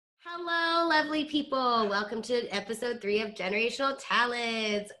Hello, lovely people. Welcome to episode 3 of Generational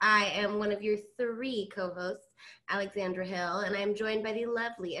Talents. I am one of your 3 co-hosts, Alexandra Hill, and I'm joined by the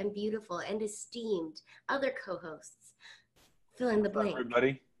lovely and beautiful and esteemed other co-hosts. Fill in the blank. Hello,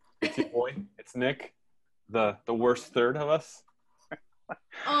 everybody. It's your boy. It's Nick, the worst third of us.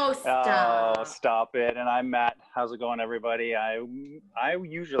 Oh, stop. Oh, stop it. And I'm Matt. How's it going, everybody? I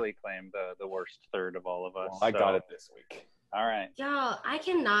usually claim the worst third of all of us. Well, I got it this week. All right. Y'all, I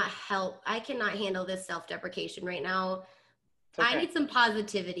cannot handle this self-deprecation right now. Okay. I need some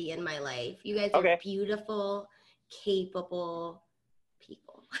positivity in my life. You guys are beautiful, capable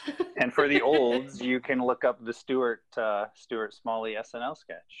people. And for the olds, you can look up the Stuart Smalley SNL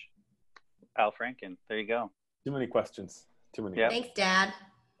sketch. Al Franken. There you go. Too many questions. Too many. Yep. Thanks, Dad.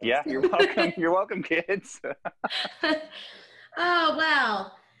 Yeah, you're welcome. You're welcome, kids. Oh,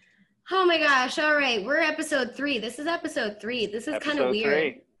 wow. Oh my gosh. All right. We're episode 3. This is episode 3. This is kind of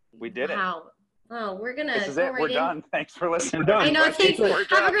weird. 3. We did it. Wow. Oh, we're going to This is it. We're done. Thanks for listening. We're done. I know. Thanks.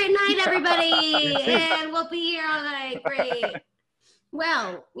 Have a great night, everybody. Thanks. And we'll be here all night. Great.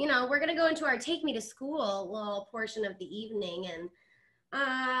 Well, we're going to go into our Take Me to School little portion of the evening. And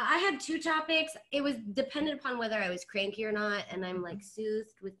I had 2 topics. It was dependent upon whether I was cranky or not. And I'm like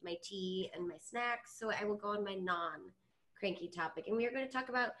soothed with my tea and my snacks. So I will go on my non-cranky topic. And we are going to talk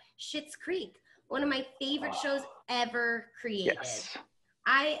about Schitt's Creek, one of my favorite shows ever created. Yes.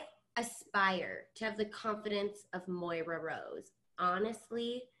 I aspire to have the confidence of Moira Rose.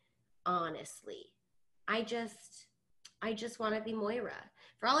 Honestly, I just want to be Moira.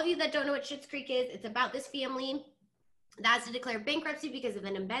 For all of you that don't know what Schitt's Creek is, it's about this family that has to declare bankruptcy because of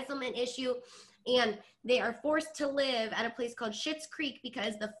an embezzlement issue, and they are forced to live at a place called Schitt's Creek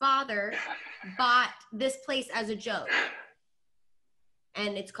because the father bought this place as a joke,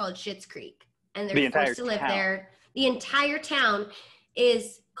 and it's called Schitt's Creek, and they're forced to live there. The entire town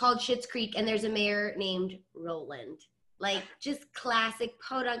is called Schitt's Creek, and there's a mayor named Roland. Like, just classic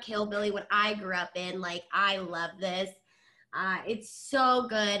podunk hillbilly, what I grew up in. Like, I love this. It's so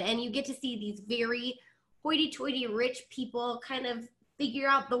good, and you get to see these very hoity-toity rich people kind of figure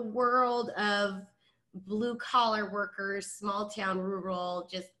out the world of blue-collar workers, small-town, rural,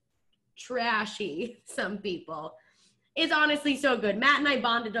 just trashy, some people. It's honestly so good. Matt and I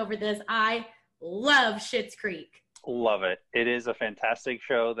bonded over this. I love Schitt's Creek. Love it. It is a fantastic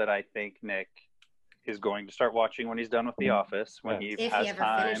show that I think Nick is going to start watching when he's done with The Office, when he has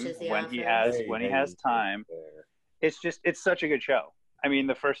time, when he has time. It's such a good show. I mean,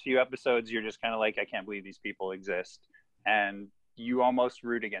 the first few episodes, you're just kind of like, I can't believe these people exist. And you almost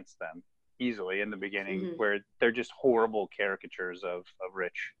root against them easily in the beginning, where they're just horrible caricatures of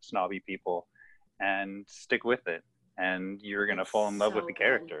rich, snobby people, and stick with it. And you're going to fall in love with the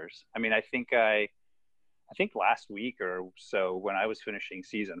characters. I mean, I think last week or so, when I was finishing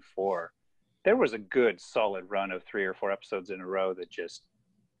season 4, there was a good solid run of 3 or 4 episodes in a row that just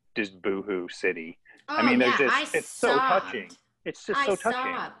boohoo city. Oh, I mean, it's so touching. It's just so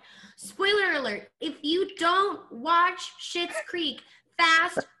touching. Spoiler alert. If you don't watch Schitt's Creek,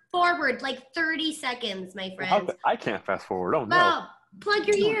 fast forward like 30 seconds, my friends. Well, I can't fast forward. Oh, no. Well, plug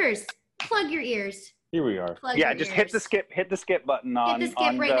your ears. Plug your ears. Here we are. Just hit the skip button on. Hit the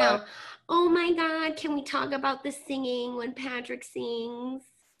skip right now. Oh my God, can we talk about the singing when Patrick sings?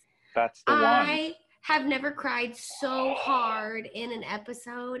 That's the one. I have never cried so hard in an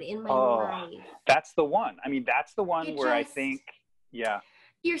episode in my life. That's the one. I mean, that's the one where I think,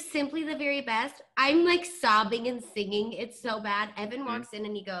 You're simply the very best. I'm like sobbing and singing. It's so bad. Evan walks in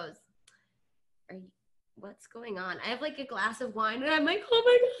and he goes, what's going on? I have like a glass of wine and I'm like, oh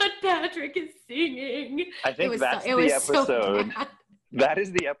my God, Patrick is singing. I think that's the episode. That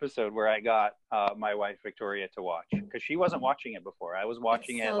is the episode where I got my wife Victoria to watch, because she wasn't watching it before. I was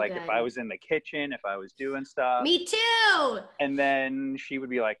watching it like if I was in the kitchen, if I was doing stuff. Me too. And then she would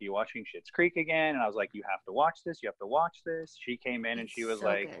be like, "Are you watching Schitt's Creek again?" And I was like, "You have to watch this. You have to watch this." She came in and she was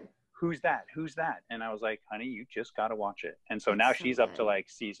like, good. "Who's that? Who's that?" And I was like, "Honey, you just got to watch it." And so now she's up to like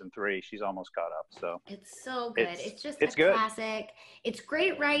season 3. She's almost caught up. So it's so good. It's just a classic. It's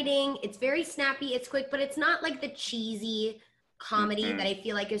great writing. It's very snappy. It's quick, but it's not like the cheesy comedy that I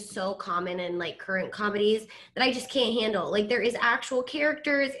feel like is so common in like current comedies that I just can't handle. Like, there is actual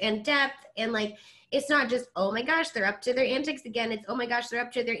characters and depth, and like it's not just, oh my gosh, they're up to their antics again. It's, oh my gosh, they're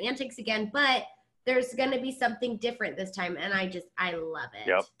up to their antics again, but there's going to be something different this time, and I love it.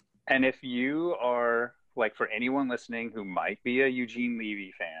 Yep. And if you are, like, for anyone listening who might be a Eugene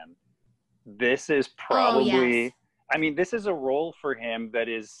Levy fan, this is probably I mean, this is a role for him that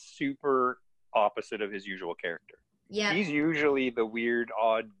is super opposite of his usual character. Yeah. He's usually the weird,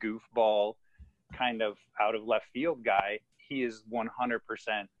 odd, goofball, kind of out of left field guy. He is 100%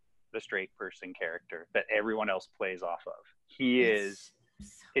 the straight person character that everyone else plays off of.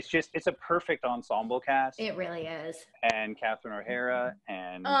 It's a perfect ensemble cast. It really is. And Catherine O'Hara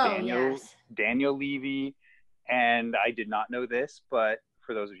and Daniel Levy. And I did not know this, but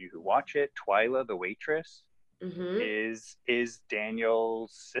for those of you who watch it, Twyla, the waitress, is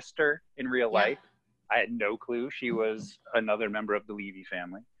Daniel's sister in real life. I had no clue she was another member of the Levy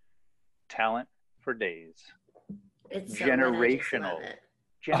family. Talent for days. It's so generational.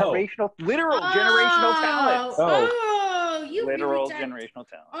 Literal Oh. generational talent. Oh, you literal really generational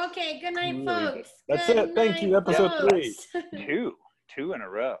talent. Okay, good night, folks. That's it. Thank you. Episode 3. Two in a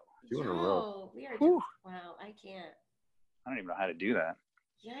row. 2 in a row. We are just, wow, I can't. I don't even know how to do that.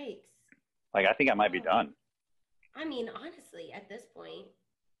 Yikes. Like, I think I might be done. I mean, honestly, at this point.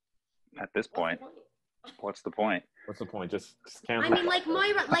 What's the point? What's the point? Just cancel. I mean, like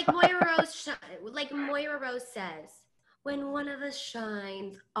Moira Rose says, when one of us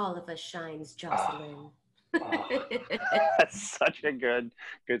shines, all of us shines, Jocelyn. That's such a good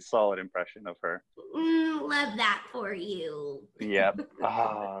solid impression of her. Love that for you. Yep.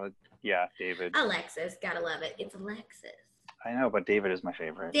 Yeah, David. Alexis, gotta love it. It's Alexis. I know, but David is my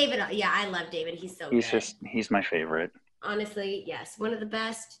favorite. David, yeah, I love David. He's so good. He's my favorite. Honestly, yes. One of the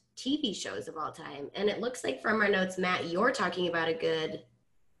best TV shows of all time. And it looks like from our notes, Matt, you're talking about a good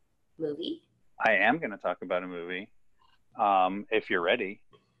movie. I am going to talk about a movie. If you're ready.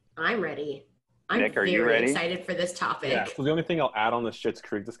 I'm ready. Nick, I'm you ready? excited for this topic. Yeah. So the only thing I'll add on the Schitt's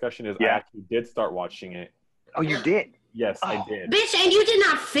Creek discussion is I actually did start watching it. Oh, you did? Yes, I did. Bitch, and you did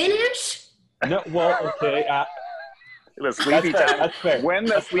not finish? No, well, okay. The sleepy time. That's fair. When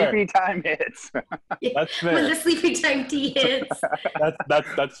the sleepy time hits. That's fair. When the sleepy time tea hits.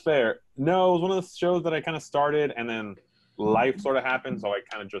 That's fair. No, it was one of those shows that I kind of started and then life sort of happened, so I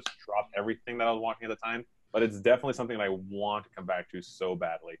kind of just dropped everything that I was watching at the time. But it's definitely something that I want to come back to so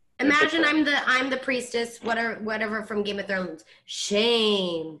badly. Imagine I'm the priestess, whatever from Game of Thrones.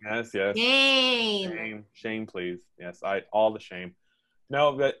 Shame. Yes. Shame, please. Yes, all the shame.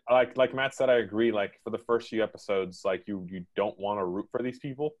 No, but like Matt said, I agree. Like for the first few episodes, like you don't want to root for these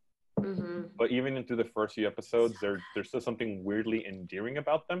people. Mm-hmm. But even into the first few episodes, there's still something weirdly endearing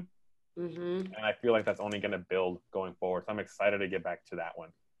about them. Mm-hmm. And I feel like that's only going to build going forward. So I'm excited to get back to that one.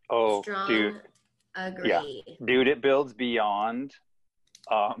 Oh, strong. Dude. Agree. Yeah. Dude, it builds beyond.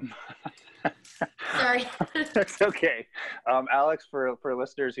 Sorry. It's okay. Alex, for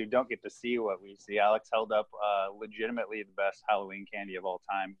listeners who don't get to see what we see, Alex held up legitimately the best Halloween candy of all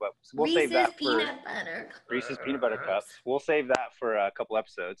time. But we'll save that for Reese's peanut butter cups. We'll save that for a couple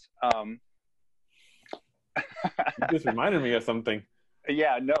episodes. You just reminded me of something.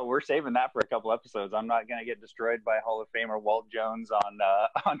 Yeah, no, we're saving that for a couple episodes. I'm not gonna get destroyed by Hall of Famer Walt Jones on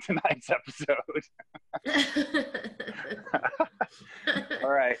tonight's episode.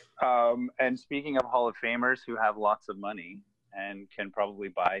 All right. And speaking of Hall of Famers who have lots of money and can probably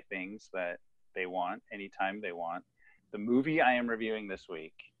buy things that they want anytime they want, the movie I am reviewing this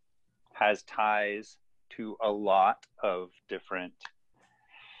week has ties to a lot of different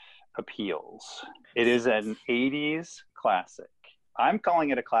appeals. It is an 80s classic. I'm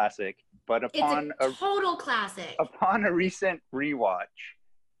calling it a classic, but upon it's a total classic. Upon a recent rewatch,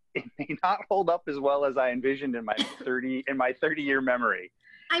 it may not hold up as well as I envisioned in my 30-year memory.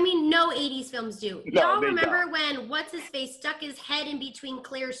 I mean, no 80s films do. No, y'all remember when what's-his-face stuck his head in between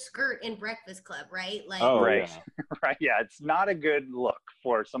Claire's skirt in Breakfast Club, right? Like, right. Yeah. Right, yeah. It's not a good look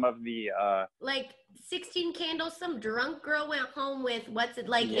for some of the... like, 16 Candles, some drunk girl went home with it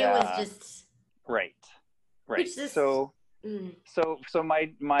was just... Right. Just, so my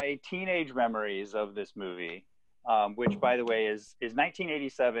teenage memories of this movie, which, by the way, is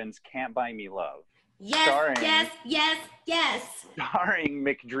 1987's Can't Buy Me Love. Yes. Starring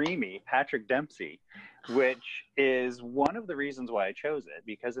McDreamy, Patrick Dempsey, which is one of the reasons why I chose it,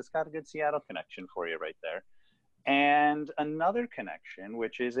 because it's got a good Seattle connection for you right there. And another connection,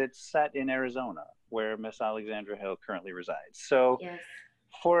 which is it's set in Arizona, where Miss Alexandra Hill currently resides. So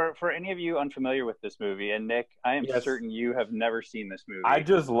for any of you unfamiliar with this movie, and Nick, I am certain you have never seen this movie. I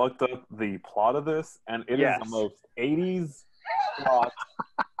just looked up the plot of this, and it is the most 80s plot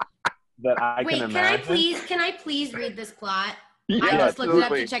that I can imagine. Can I please read this plot? Yeah, I just looked it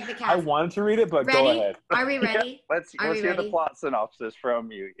up to check the cast. I wanted to read it, but go ahead. Are we ready? Yeah, let's hear the plot synopsis from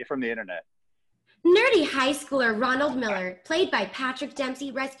the internet. Nerdy high schooler Ronald Miller, played by Patrick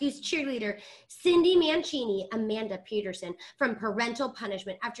Dempsey, rescues cheerleader Cindy Mancini, Amanda Peterson, from parental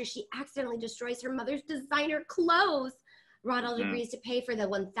punishment after she accidentally destroys her mother's designer clothes. Ronald agrees to pay for the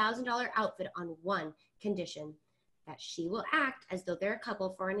 $1,000 outfit on one condition: that she will act as though they're a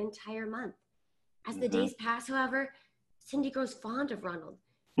couple for an entire month. As the days pass, however, Cindy grows fond of Ronald,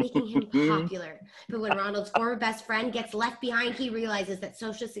 making him popular. But when Ronald's former best friend gets left behind, he realizes that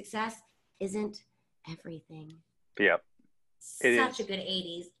social success isn't everything. Yep. Such a good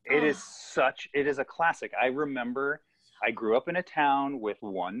 80s. It is a classic. I remember I grew up in a town with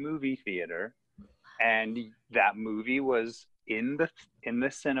one movie theater, and that movie was in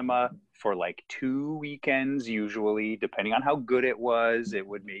the cinema for like 2 weekends usually, depending on how good it was. It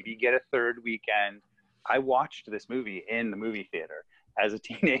would maybe get a third weekend. I watched this movie in the movie theater as a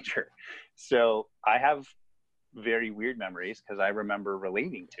teenager. So I have very weird memories because I remember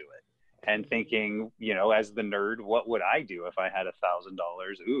relating to it and thinking, you know, as the nerd, what would I do if I had $1,000?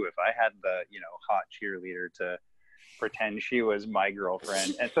 Ooh, if I had the, you know, hot cheerleader to pretend she was my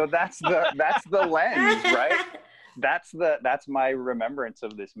girlfriend. And so that's the lens, right? That's my remembrance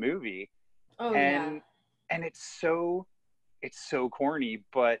of this movie. Oh, and it's so corny,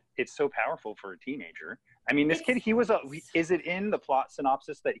 but it's so powerful for a teenager. I mean, this kid, is it in the plot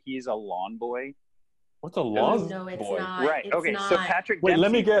synopsis that he's a lawn boy? What's a lawn boy? No, it's not. Right. It's okay. not. So Patrick Wait, Dempsey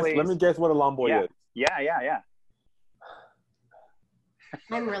let me guess what a lawn boy is. Yeah.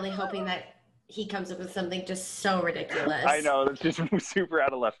 I'm really hoping that he comes up with something just so ridiculous. I know, that's just super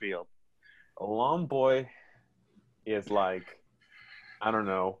out of left field. A lawn boy is like, I don't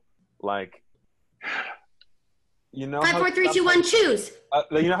know, like, you know, 5, 4, 3, 2, 1, choose.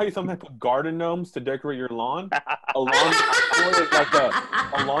 You know how you sometimes put garden gnomes to decorate your lawn? A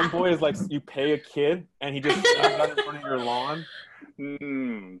lawn boy is like you pay a kid and he just stands out in front of your lawn.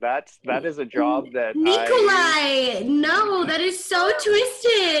 That is a job that Nikolai. No, that is so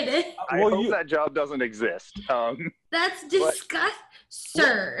twisted. I hope that job doesn't exist. That's disgusting,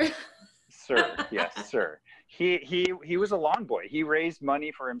 sir. Sir, yes, sir. He was a lawn boy. He raised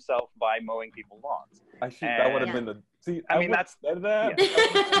money for himself by mowing people's lawns. That would have been the. See, I mean, that would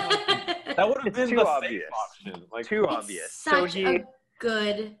have been too the obvious. Safe option. Like, too obvious. Such a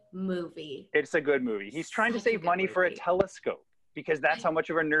good movie. It's a good movie. He's trying to save money for a telescope because that's how much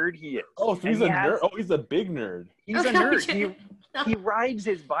of a nerd he is. Oh, so he's a nerd. Oh, he's a big nerd. He's a nerd. He rides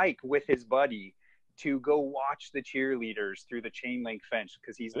his bike with his buddy to go watch the cheerleaders through the chain link fence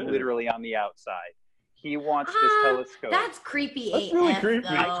because he's literally on the outside. He wants this telescope. That's creepy. That's really creepy.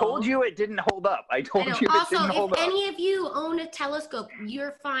 Though. I told you it didn't hold up. I told you it also, didn't hold up. if any of you own a telescope,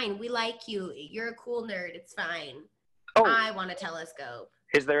 you're fine. We like you. You're a cool nerd. It's fine. Oh, I want a telescope.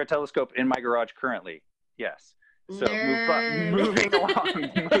 Is there a telescope in my garage currently? Yes. So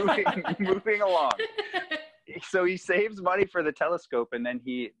moving along. So he saves money for the telescope, and then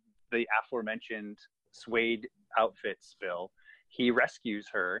the aforementioned suede outfit spill. He rescues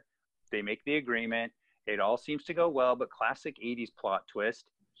her. They make the agreement. It all seems to go well, but classic 80s plot twist.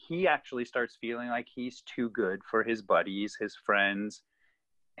 He actually starts feeling like he's too good for his buddies, his friends,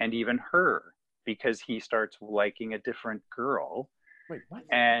 and even her, because he starts liking a different girl. Wait, what?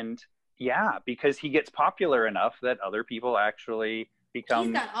 And yeah, because he gets popular enough that other people actually become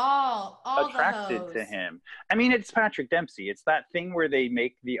He's got all attracted to him. I mean, it's Patrick Dempsey. It's that thing where they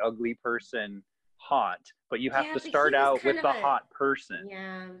make the ugly person hot, but you have to start out with the hot person.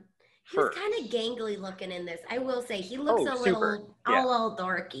 Yeah. He's kind of gangly looking in this. I will say he looks a little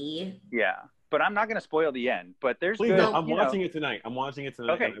dorky. Yeah, but I'm not going to spoil the end. But there's Please, good. I'm watching it tonight. Okay,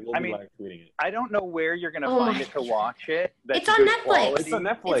 and I will be live tweeting it. I don't know where you're going to find it to watch it. It's on Netflix. Quality. It's on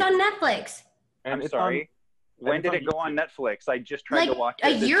Netflix. It's on Netflix. I'm sorry. When did it go on Netflix? I just tried to watch it.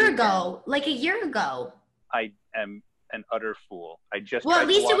 Like a year ago. I am an utter fool. Well, at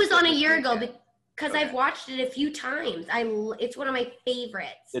least it was on a year ago. Because I've watched it a few times. It's one of my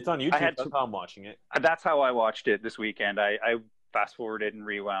favorites. It's on YouTube. That's how I'm watching it. That's how I watched it this weekend. I fast forwarded and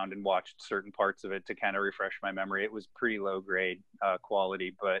rewound and watched certain parts of it to kind of refresh my memory. It was pretty low grade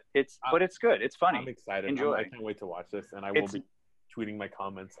quality, but it's good. It's funny. I'm excited. Enjoy. I can't wait to watch this, and I will be tweeting my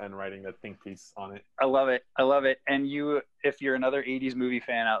comments and writing a think piece on it. I love it. And if you're another 80s movie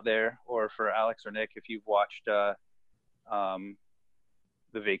fan out there, or for Alex or Nick, if you've watched the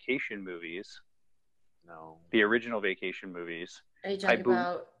Vacation movies. No. The original Vacation movies. Are you talking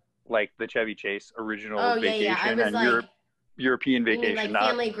about like the Chevy Chase original Vacation and like, European Vacation, like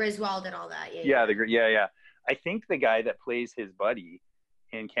Family Griswold and all that? Yeah. I think the guy that plays his buddy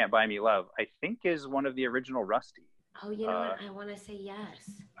in Can't Buy Me Love, I think is one of the original Rusty. Oh, you know what? I want to say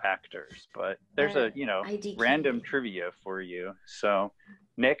yes. Actors, but there's random trivia for you. So,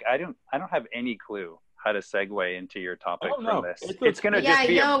 Nick, I don't have any clue how to segue into your topic from this. It's gonna just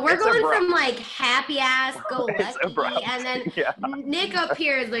be we're going from like happy ass go lucky, and then Nick up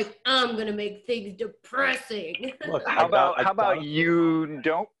here is like, I'm gonna make things depressing. Look, how about you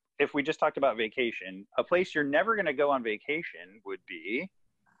don't? If we just talked about vacation, a place you're never gonna go on vacation would be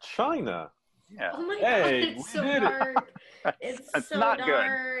China. Yeah. Oh my God, it's so dark. It's so not dark.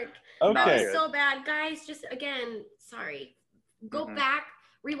 Good. That Okay. was so bad. Guys, just again, sorry. Go back,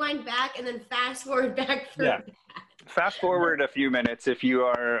 rewind back, and then fast forward back for that. Fast forward a few minutes if you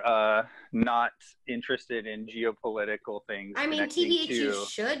are not interested in geopolitical things. I mean, TBH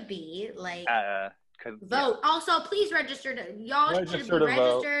should be like vote. Also, please register. Y'all should be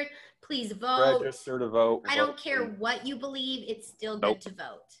registered. Please vote. Register to vote. I don't care what you believe. It's still good to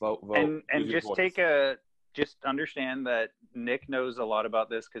vote. Vote. And just understand that Nick knows a lot about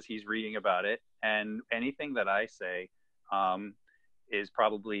this because he's reading about it. And anything that I say is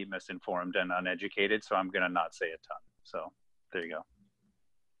probably misinformed and uneducated. So I'm going to not say a ton. So there you go.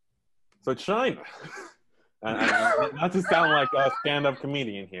 So China, not to sound like a stand-up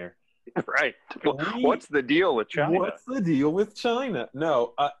comedian here. Right. What's the deal with China? What's the deal with China?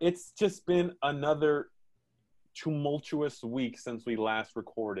 No, it's just been another tumultuous week since we last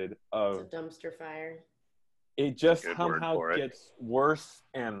recorded. It's a dumpster fire. It just somehow gets worse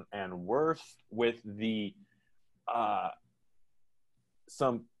and worse with the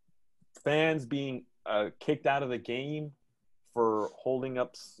some fans being kicked out of the game for holding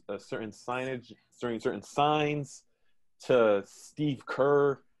up certain signage, certain signs, to Steve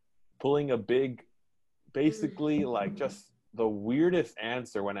Kerr pulling a big, basically like just the weirdest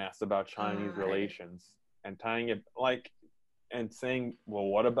answer when asked about Chinese relations and tying it and saying, well,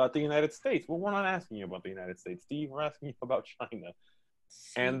 what about the United States? Well, we're not asking you about the United States, Steve. We're asking you about China.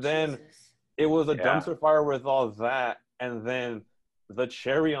 And then it was a dumpster fire with all that. And then the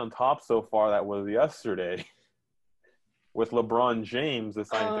cherry on top so far, that was yesterday, with LeBron James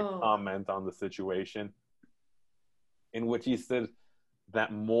deciding to comment on the situation, in which he said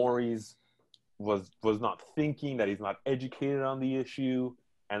that Maurice was not thinking, that he's not educated on the issue,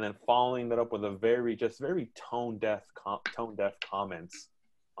 and then following that up with a very tone deaf comments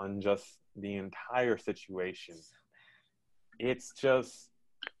on just the entire situation. It's just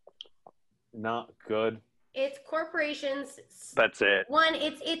not good. It's corporations. That's it. One,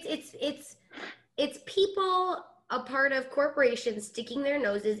 it's people a part of corporations sticking their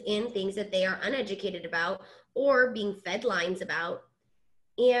noses in things that they are uneducated about or being fed lines about.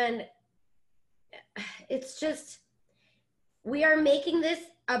 And it's just, we are making this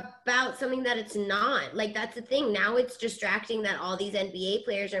about something that it's not. Like, that's the thing. Now it's distracting that all these NBA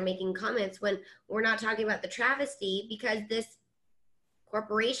players are making comments when we're not talking about the travesty, because this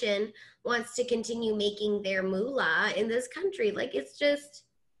corporation wants to continue making their moolah in this country. Like, it's just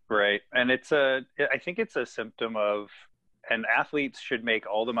right. And I think it's a symptom of, and athletes should make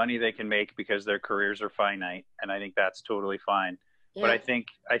all the money they can make because their careers are finite, and I think that's totally fine. But I think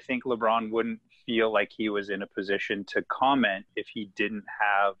LeBron wouldn't feel like he was in a position to comment if he didn't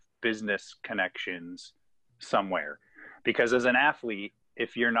have business connections somewhere, because as an athlete,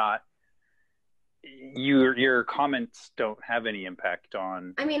 if you're not, your comments don't have any impact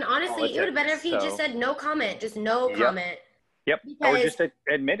on. I mean, honestly, politics. It would have been better if he just said no comment, just no comment. Yep. Or just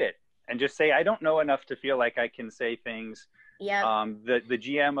admit it and just say, I don't know enough to feel like I can say things. Yeah. The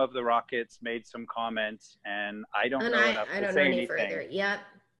GM of the Rockets made some comments, and I don't know enough to say anything. Further. Yep.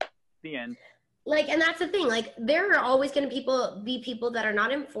 The end. Like, and that's the thing. Like, there are always going to be people that are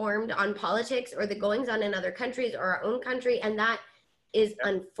not informed on politics or the goings on in other countries or our own country, and that is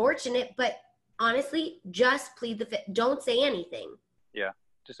unfortunate. But honestly, just plead the fifth. Don't say anything. Yeah.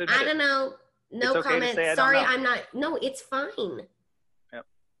 Just admit I don't know. No comment. Sorry, I'm not. No, it's fine. Yep.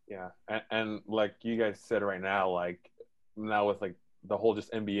 Yeah, and like you guys said right now, like now with like the whole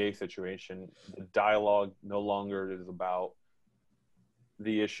just NBA situation, the dialogue no longer is about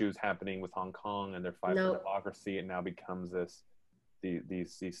the issues happening with Hong Kong and their fight for democracy. It now becomes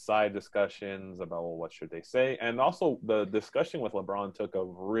these side discussions about, well, what should they say? And also the discussion with LeBron took a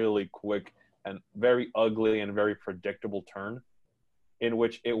really quick and very ugly and very predictable turn, in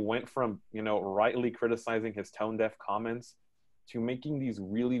which it went from, rightly criticizing his tone-deaf comments to making these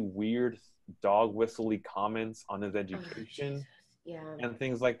really weird dog whistly comments on his education and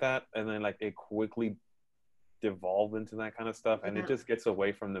things like that. And then like it quickly devolved into that kind of stuff. And it just gets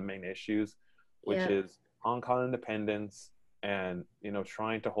away from the main issues, which is Hong Kong independence and,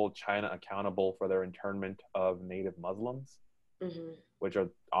 trying to hold China accountable for their internment of native Muslims, which are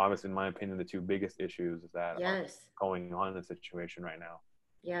obviously, in my opinion, the two biggest issues that are going on in the situation right now.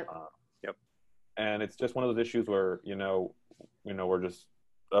 Yep. And it's just one of those issues where, we're just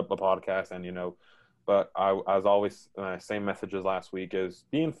a podcast and, but as always, same message as last week is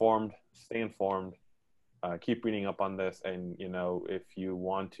be informed, stay informed, keep reading up on this. And, if you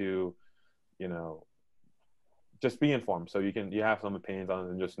want to, just be informed so you have some opinions on it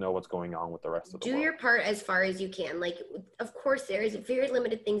and just know what's going on with the rest of the world. Do your part as far as you can. Like, of course, there is very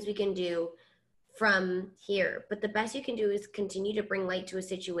limited things we can do from here. But the best you can do is continue to bring light to a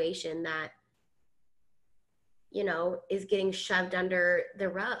situation that, you know, is getting shoved under the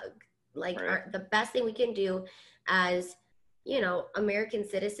rug. Like the best thing we can do as, you know, American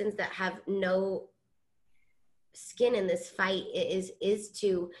citizens that have no skin in this fight is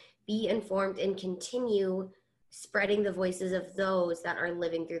to be informed and continue spreading the voices of those that are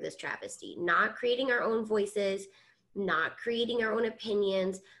living through this travesty, not creating our own voices, not creating our own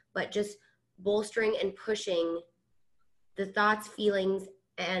opinions, but just bolstering and pushing the thoughts, feelings,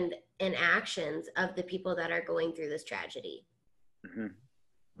 and actions of the people that are going through this tragedy.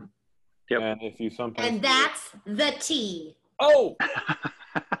 Mm-hmm. Yep. And if you sometimes and that's the tea. Oh.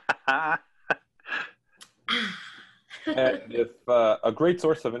 And if a great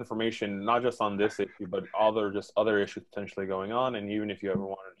source of information, not just on this issue, but other issues potentially going on, and even if you ever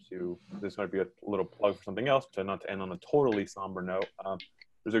wanted to, this might be a little plug for something else, to not to end on a totally somber note.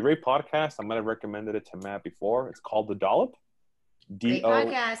 There's a great podcast. I might have recommended it to Matt before. It's called The Dollop.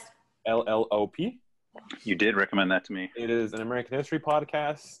 DOLLOP. You did recommend that to me. It is an American history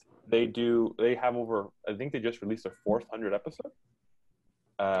podcast. They have over, I think they just released their 400th episode.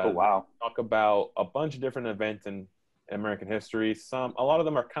 Oh, wow. Talk about a bunch of different events in American history. A lot of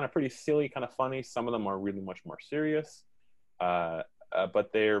them are kind of pretty silly, kind of funny. Some of them are really much more serious. But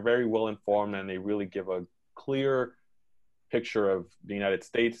they're very well informed, and they really give a clear picture of the United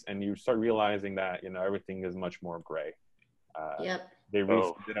States, and you start realizing that, you know, everything is much more gray. Yep. They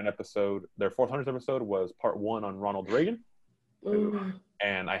recently did an episode. Their 400th episode was part 1 on Ronald Reagan.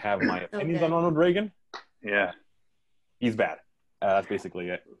 And I have my opinions on Ronald Reagan. Yeah. He's bad. That's basically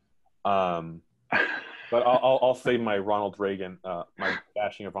it. But I'll save my Ronald Reagan, my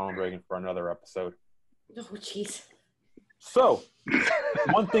bashing of Ronald Reagan for another episode. Oh, jeez. So,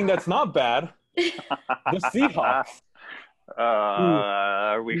 one thing that's not bad, the Seahawks.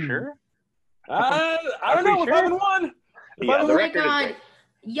 Are we sure? I don't know. We're 5-1. Yeah, the record God. is good.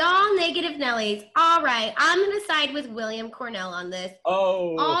 Y'all negative Nellies. All right. I'm going to side with William Cornell on this.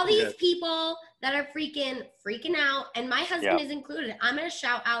 Oh. All these people that are freaking out, and my husband is included. I'm going to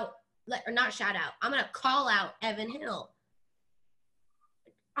I'm going to call out Evan Hill.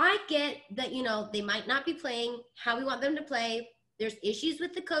 I get that, you know, they might not be playing how we want them to play. There's issues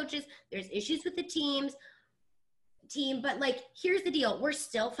with the coaches. There's issues with the team. But, like, here's the deal. We're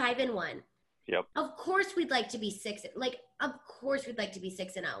still 5-1. Yep. Of course we'd like to be 6-0.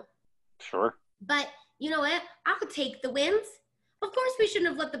 Sure. But you know what? I'll take the wins. Of course we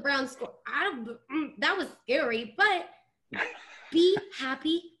shouldn't have let the Browns score. That was scary, but be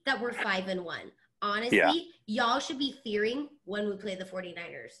happy that we're 5-1. Honestly, y'all should be fearing when we play the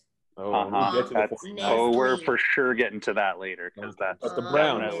 49ers. We're for sure getting to that later, because that's the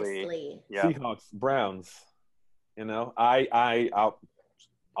Browns. Seahawks, Browns. You know, I'll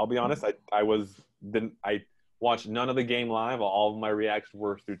be honest. I watched none of the game live. All of my reactions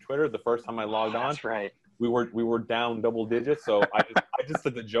were through Twitter. The first time I logged on, that's right. We were down double digits. So I just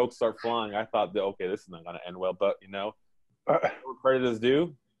let the jokes start flying. I thought, okay, this is not going to end well. But you know, credit is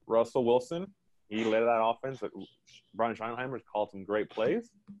due. Russell Wilson, he led that offense. Brian Schottenheimer called some great plays.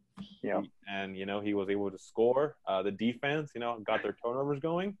 Yeah, and you know, he was able to score. The defense, you know, got their turnovers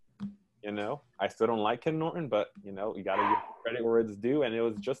going. You know, I still don't like Ken Norton, but you know, you got to give credit where it's due. And it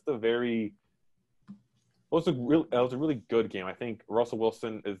was just a really good game. I think Russell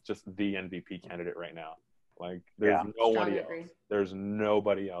Wilson is just the MVP candidate right now. Like, there's nobody else. There's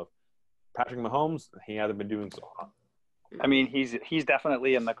nobody else. Patrick Mahomes, he hasn't been doing so hot. I mean, he's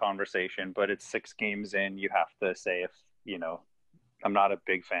definitely in the conversation, but it's 6 games in. You have to say, if you know, I'm not a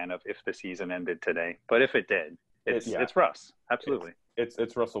big fan of if the season ended today, but if it did, it's Russ. Absolutely.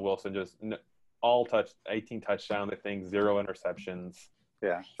 It's Russell Wilson, just 18 touchdowns, I think, 0 interceptions.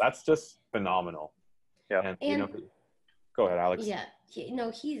 Yeah. That's just phenomenal. Yeah. And you know, go ahead, Alex. Yeah.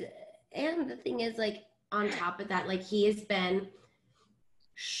 And the thing is, like, on top of that, like, he has been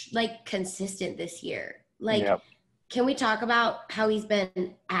like consistent this year. Like, can we talk about how he's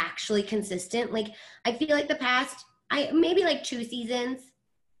been actually consistent? Like, I feel like the past, maybe like 2 seasons,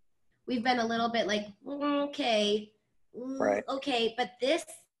 we've been a little bit like, okay. Right. Okay, but this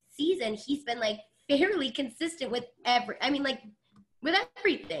season he's been like fairly consistent with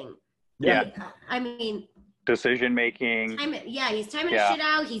everything. Yeah. I mean, decision making. He's timing his shit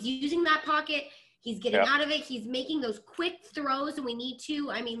out. He's using that pocket. He's getting out of it. He's making those quick throws when we need to.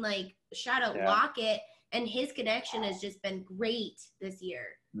 I mean, like, shout out Lockett, and his connection has just been great this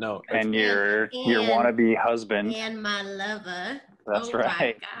year. No, and your wannabe husband and my lover. That's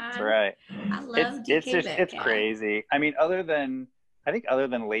right. That's right. I love it's crazy. I mean, other than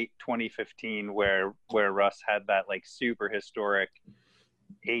late 2015, where Russ had that like super historic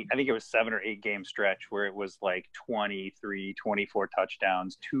I think it was 7 or 8 game stretch where it was like 23, 24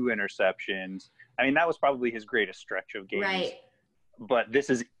 touchdowns, 2 interceptions. I mean, that was probably his greatest stretch of games. Right. But this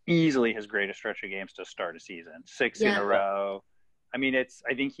is easily his greatest stretch of games to start a season. 6 in a row. I mean,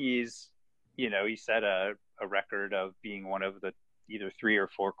 I think he's, he set a record of being one of the either 3 or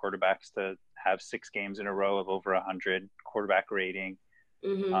 4 quarterbacks to have 6 games in a row of over 100 quarterback rating.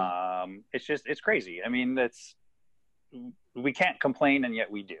 Mm-hmm. It's crazy. I mean, we can't complain, and yet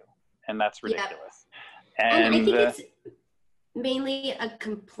we do. And that's ridiculous. And I think it's mainly a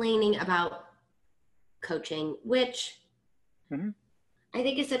complaining about coaching, which I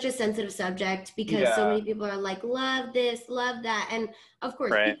think is such a sensitive subject because so many people are like, love this, love that. And of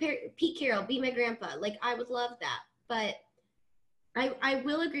course, Pete Carroll, be my grandpa. Like, I would love that. But I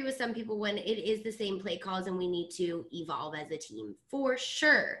will agree with some people when it is the same play calls and we need to evolve as a team, for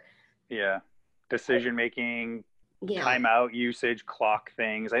sure. Yeah. Decision-making, timeout usage, clock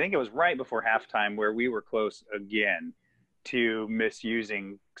things. I think it was right before halftime where we were close again to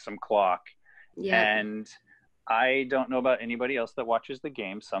misusing some clock. Yeah. And I don't know about anybody else that watches the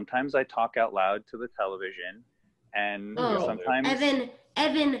game. Sometimes I talk out loud to the television, and sometimes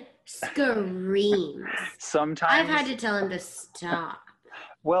Evan screams. Sometimes I've had to tell him to stop.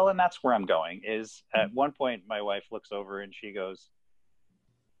 Well, and that's where I'm going. Is at one point my wife looks over and she goes,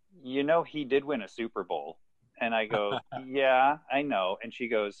 he did win a Super Bowl, and I go, yeah, I know, and she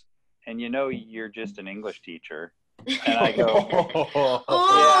goes, and you're just an English teacher. And I go,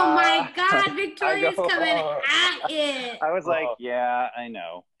 my God, Victoria's coming at it. I was like, yeah, I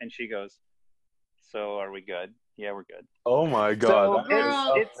know. And she goes, so are we good? Yeah, we're good. Oh my God. So,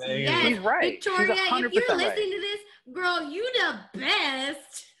 girl, he's right. Victoria, if you're listening to this, girl, you the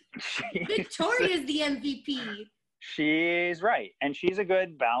best. Victoria's the MVP. She's right. And she's a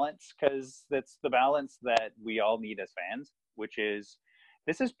good balance, because that's the balance that we all need as fans, which is,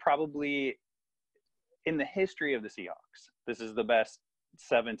 this is probably, in the history of the Seahawks, this is the best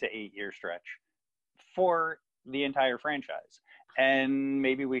 7 to 8 year stretch for the entire franchise. And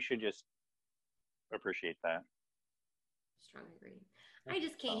maybe we should just appreciate that. Strong agree. I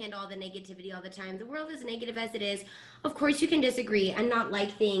just can't handle all the negativity all the time. The world is negative as it is. Of course, you can disagree and not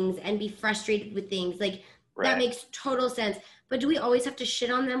like things and be frustrated with things. Like, that makes total sense. But do we always have to shit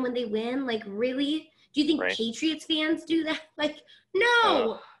on them when they win? Like, really? Do you think Patriots fans do that? Like,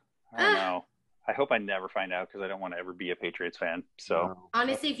 no. I don't know. I hope I never find out, because I don't want to ever be a Patriots fan. So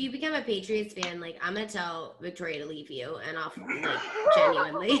honestly, if you become a Patriots fan, like, I'm gonna tell Victoria to leave you, and I'll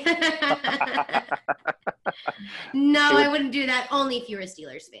genuinely. No, I wouldn't do that. Only if you were a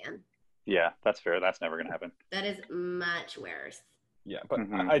Steelers fan. Yeah, that's fair. That's never gonna happen. That is much worse. Yeah, but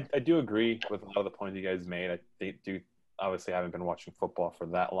I do agree with a lot of the points you guys made. Obviously, I haven't been watching football for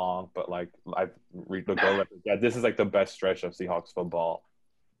that long, but like I've read the goal. This is like the best stretch of Seahawks football,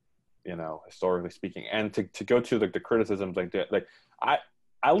 historically speaking. And to go to the criticisms, at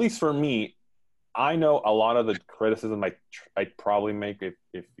least for me, I know a lot of the criticism I'd probably make if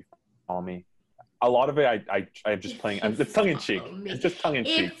you follow me. A lot of it, I'm just playing. It's tongue in cheek. It's just tongue in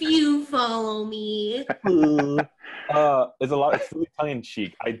cheek. If you follow me, it's really tongue in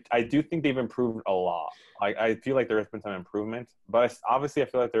cheek. I do think they've improved a lot. I feel like there has been some improvement, but obviously I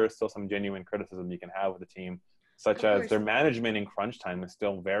feel like there is still some genuine criticism you can have with the team, such as their management in crunch time is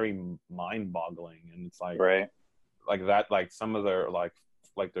still very mind-boggling, and it's like that. Like some of their like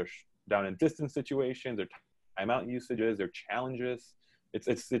their down and distance situations, their timeout usages, their challenges.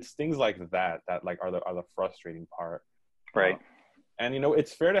 It's things like that like are the frustrating part. Right. And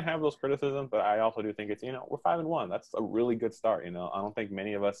it's fair to have those criticisms, but I also do think it's we're 5-1. That's a really good start. I don't think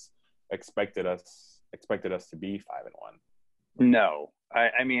many of us expected us to be 5-1. No,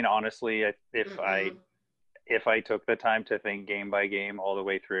 I mean honestly, if I took the time to think game by game all the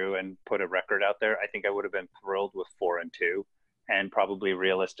way through and put a record out there, I think I would have been thrilled with 4-2 and probably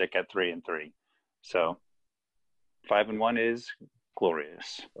realistic at 3-3. So 5-1 is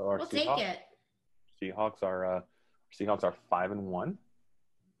glorious. We'll take it. Seahawks are 5-1,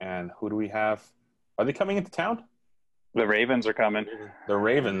 and who do we have? Are they coming into town? The Ravens are coming. The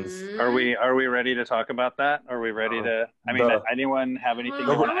Ravens. Are we ready to talk about that? Are we ready to? I mean, anyone have anything you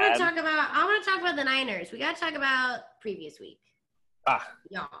want to add? I want to talk about the Niners. We got to talk about previous week.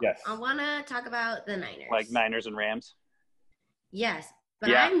 Yes. I want to talk about the Niners. Like Niners and Rams. Yes,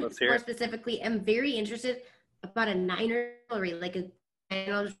 but I'm more specifically am very interested about a Niner rivalry, like a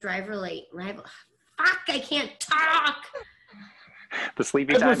Niners rival. Fuck, I can't talk. The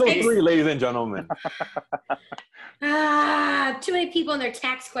sleepy time. Episode 3, ladies and gentlemen. Too many people and their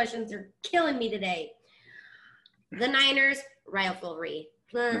tax questions are killing me today. The Niners rivalry.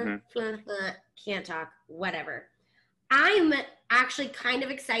 Can't talk. Whatever. I'm actually kind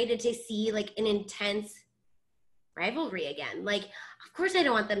of excited to see like an intense rivalry again. Like, of course I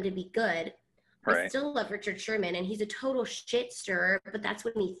don't want them to be good. Right. I still love Richard Sherman, and he's a total shit stirrer, but that's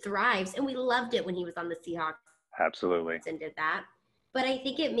when he thrives. And we loved it when he was on the Seahawks. Absolutely. And did that. But I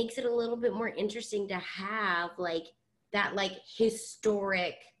think it makes it a little bit more interesting to have like that like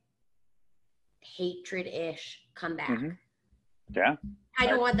historic hatred-ish comeback. Mm-hmm. Yeah. I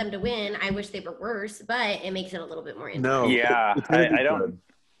don't want them to win. I wish they were worse, but it makes it a little bit more interesting. No. Yeah. I don't.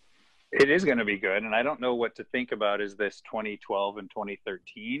 It is going to be good, and I don't know what to think about. Is this 2012 and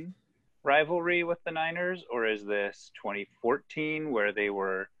 2013 rivalry with the Niners, or is this 2014 where they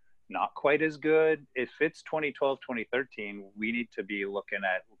were not quite as good? If it's 2012, 2013, we need to be looking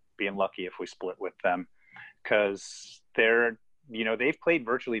at being lucky if we split with them, because they're, you know, they've played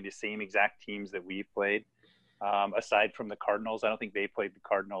virtually the same exact teams that we've played, aside from the Cardinals. I don't think they played the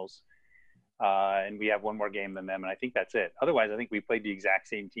Cardinals, and we have one more game than them, and I think that's it. Otherwise, I think we played the exact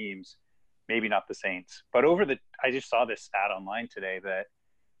same teams, maybe not the Saints. But I just saw this stat online today that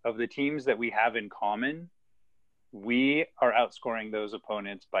of the teams that we have in common, we are outscoring those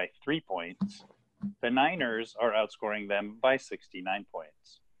opponents by 3 points. The Niners are outscoring them by 69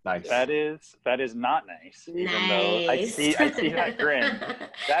 points. Nice. That is not nice. Even though I see that grin.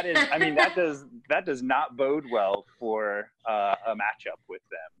 That is, I mean, that does not bode well for a matchup with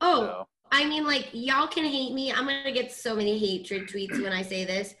them. Oh, so. I mean, like, y'all can hate me. I'm gonna get so many hatred tweets when I say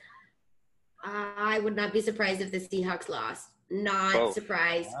this. I would not be surprised if the Seahawks lost. Not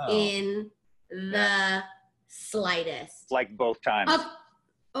surprised in the slightest. Like both times.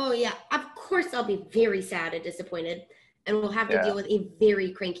 Oh yeah, of course I'll be very sad and disappointed, and we'll have to deal with a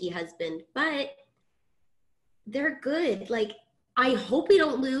very cranky husband, but they're good. Like, I hope we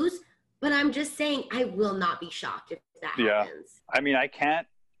don't lose, but I'm just saying I will not be shocked if that happens. I mean, I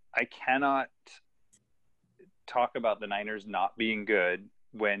cannot talk about the Niners not being good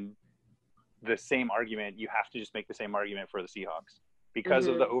when the same argument, you have to just make the same argument for the Seahawks because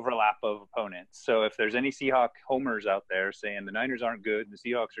of the overlap of opponents. So if there's any Seahawk homers out there saying the Niners aren't good and the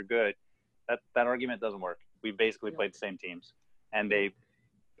Seahawks are good, that argument doesn't work. We basically played the same teams, and they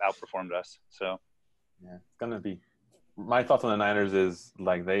outperformed us. So yeah, it's gonna be. My thoughts on the Niners is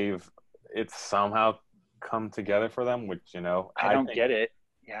like it's somehow come together for them, which, you know, I don't get it.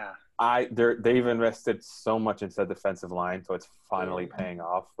 Yeah. They've invested so much into the defensive line, so it's finally paying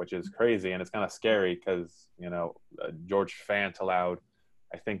off, which is crazy, and it's kind of scary because, you know, George Fant allowed,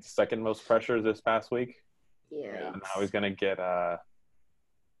 I think, the second most pressures this past week. Yeah. And now he's gonna get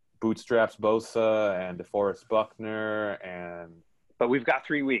Bootstraps Bosa and DeForest Buckner, but we've got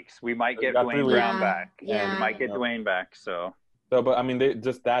 3 weeks. We might get Dwayne Brown back. Yeah. We might get Dwayne back. So, but I mean, the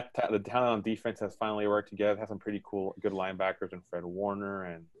talent on defense has finally worked together. Has some pretty good linebackers in Fred Warner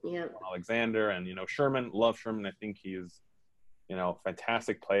and Alexander, and, you know, Sherman. Love Sherman. I think he's, you know,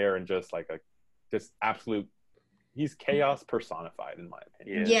 fantastic player and just like he's chaos personified, in my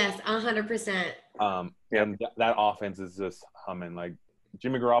opinion. Yes, 100%. And that offense is just humming. Like,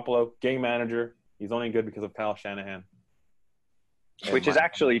 Jimmy Garoppolo, game manager. He's only good because of Kyle Shanahan. Which is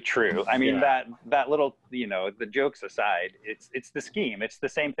actually true. I mean, that little, you know, the jokes aside, it's the scheme. It's the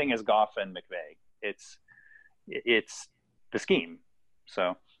same thing as Goff and McVay. It's the scheme.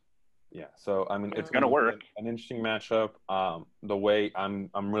 So yeah. So I mean, it's gonna work. An interesting matchup. The way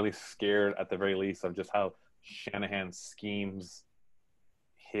I'm really scared at the very least of just how Shanahan schemes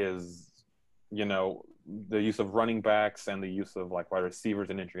his, you know, the use of running backs and the use of like wide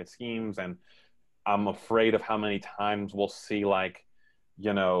receivers in intricate schemes, and I'm afraid of how many times we'll see, like,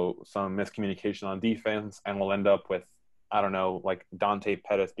 you know, some miscommunication on defense, and we'll end up with, I don't know, like Dante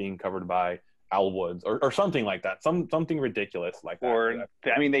Pettis being covered by Al Woods or something like that. Something ridiculous like that. Or,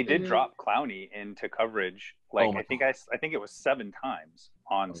 I mean, they did drop Clowney into coverage. Like, I think it was 7 times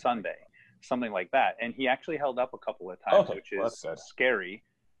on Sunday, something like that. And he actually held up a couple of times, which is scary.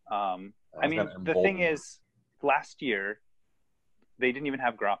 I mean, the thing is, last year, they didn't even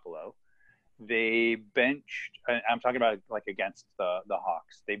have Garoppolo. They benched, I'm talking about like against the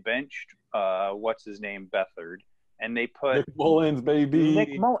Hawks. They benched, what's his name, Beathard, and they put Nick Mullins,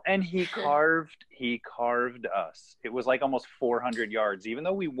 baby. And he carved us. It was like almost 400 yards. Even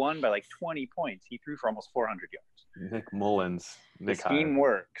though we won by like 20 points, he threw for almost 400 yards. Nick Mullins. The scheme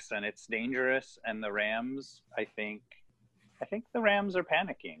works, and it's dangerous. And the Rams, I think the Rams are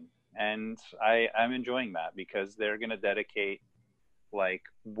panicking, and I'm enjoying that because they're going to dedicate like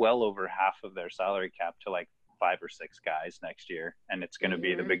well over half of their salary cap to like 5 or 6 guys next year, and it's going to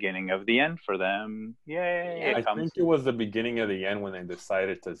be the beginning of the end for them. Yay! I think it was the beginning of the end when they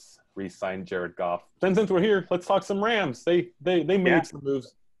decided to re-sign Jared Goff. Then, since we're here, let's talk some Rams. They made some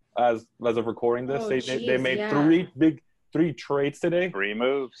moves as of recording this. They made 3 big three trades today. 3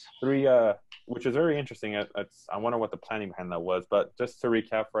 moves. Which is very interesting. I wonder what the planning behind that was. But just to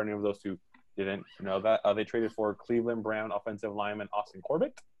recap for any of those who didn't know that, they traded for Cleveland Brown offensive lineman Austin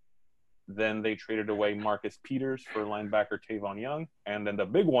Corbett. Then they traded away Marcus Peters for linebacker Tavon Young. And then the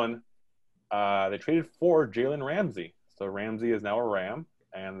big one, they traded for Jalen Ramsey. So Ramsey is now a Ram.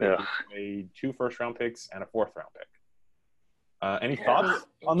 And they made 2 first-round picks and a 4th-round pick. Any thoughts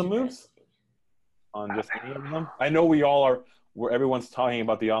on the moves? On just any of them? I know we all are. Where everyone's talking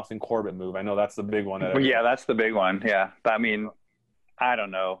about the Austin Corbett move. I know that's the big one. Yeah, that's the big one. Yeah, but I mean, I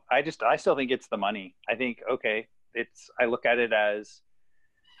don't know. I still think it's the money. I think I look at it as,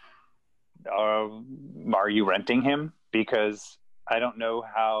 are you renting him? Because I don't know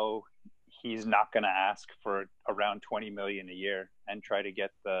how he's not going to ask for around $20 million a year and try to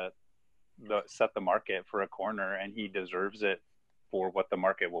get set the market for a corner, and he deserves it for what the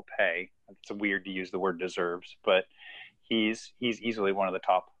market will pay. It's weird to use the word deserves, but he's easily one of the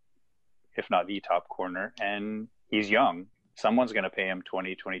top, if not the top corner, and he's young. Someone's going to pay him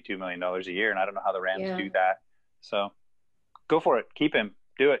 $22 million a year, and I don't know how the Rams do that. So go for it. Keep him.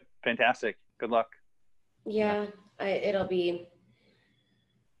 Do it. Fantastic. Good luck. Yeah,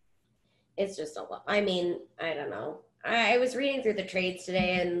 it's just a lot. I mean, I don't know. I was reading through the trades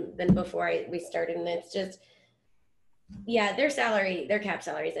today, and then before we started, and it's just, their cap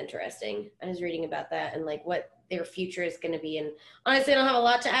salary is interesting. I was reading about that and like what their future is going to be. And honestly, I don't have a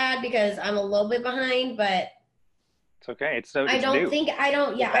lot to add because I'm a little bit behind, but it's okay. I don't think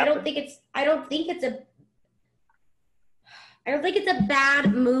it's a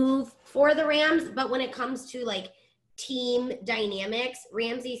bad move for the Rams, but when it comes to like team dynamics,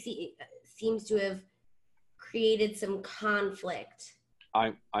 Ramsey seems to have created some conflict.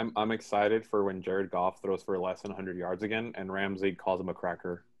 I'm excited for when Jared Goff throws for less than 100 yards again, and Ramsey calls him a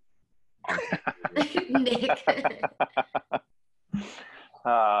cracker. Nick.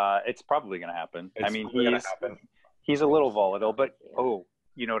 It's probably going to happen. He's a little volatile, but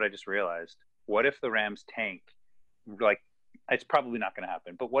you know what I just realized? What if the Rams tank? Like, it's probably not going to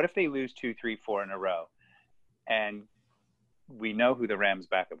happen. But what if they lose 2, 3, 4 in a row, and we know who the Rams'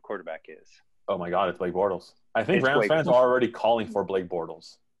 backup quarterback is? Oh my God, it's Blake Bortles. I think Rams fans are already calling for Blake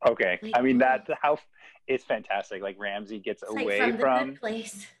Bortles. Okay, I mean it's fantastic. Like Ramsey gets away from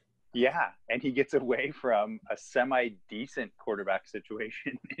place. Yeah, and he gets away from a semi-decent quarterback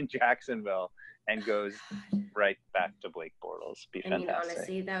situation in Jacksonville and goes right back to Blake Bortles. Fantastic.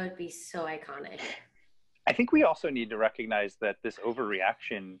 Honestly, that would be so iconic. I think we also need to recognize that this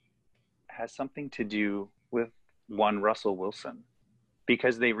overreaction has something to do with Russell Wilson,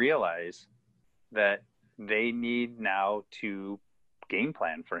 because they realize that they need now to game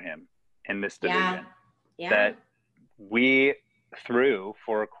plan for him in this division. Yeah. That we threw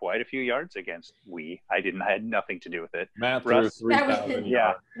for quite a few yards against. I had nothing to do with it. Matt threw 3,000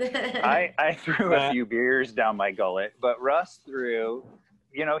 yards. I threw a few beers down my gullet, but Russ threw,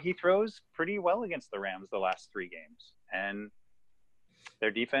 he throws pretty well against the Rams the last 3 games, and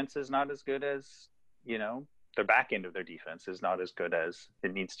their defense is not as good as, their back end of their defense is not as good as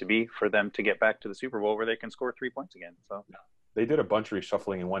it needs to be for them to get back to the Super Bowl where they can score 3 points again. So they did a bunch of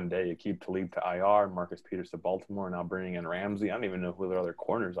reshuffling in one day. Aqib Talib to IR, Marcus Peters to Baltimore, now bringing in Ramsey. I don't even know who their other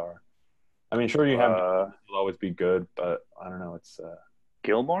corners are. I mean, sure, you have will always be good, but I don't know. It's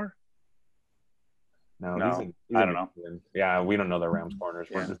Gilmore? No, I don't know. Yeah, we don't know the Rams corners.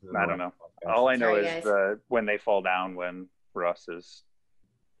 Yeah, I don't know. All I know is when they fall down when Russ is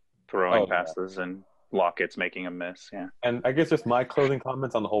throwing passes and Lockett's making a miss. Yeah. And I guess just my closing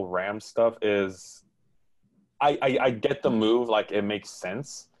comments on the whole Rams stuff is I get the move, like it makes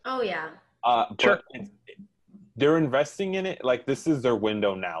sense. Oh yeah. Sure. They're investing in it. Like this is their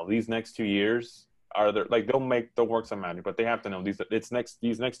window now. These next 2 years are their, like they'll work some magic, but they have to know these next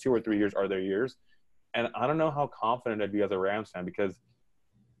 2 or 3 years are their years. And I don't know how confident I'd be as a Rams fan, because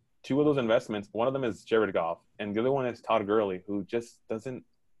 2 of those investments, one of them is Jared Goff, and the other one is Todd Gurley, who just doesn't,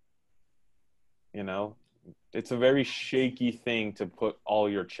 it's a very shaky thing to put all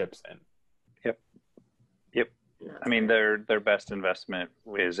your chips in. Yep. I mean, their best investment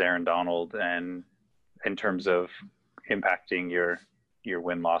is Aaron Donald, and in terms of impacting your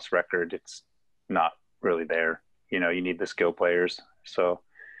win-loss record, it's not really there. You need the skill players. So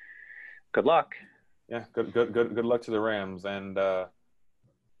good luck. Yeah, good luck to the Rams. And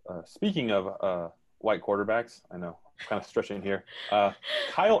speaking of white quarterbacks, I know I'm kind of stretching here.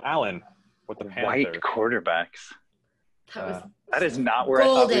 Kyle Allen with the Panthers. White quarterbacks. That is not where I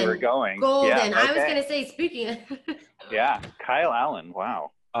thought we were going. Golden. Yeah, okay. I was going to say, speaking of. Yeah, Kyle Allen.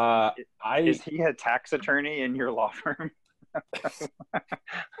 Wow. Is he a tax attorney in your law firm?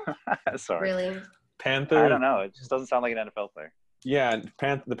 Sorry. Really? Panthers. I don't know. It just doesn't sound like an NFL player. Yeah,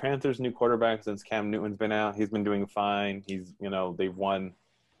 the Panthers' new quarterback since Cam Newton's been out, he's been doing fine. He's, they've won,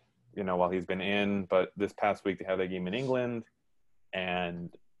 while he's been in. But this past week they had a game in England,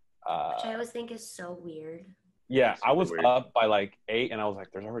 and which I always think is so weird. Yeah, I was up by like 8, and I was like,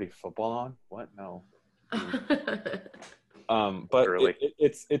 "There's already football on? What? No." But I'm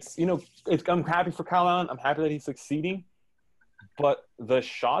happy for Kyle Allen. I'm happy that he's succeeding. But the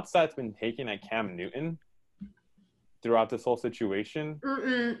shots that's been taken at Cam Newton throughout this whole situation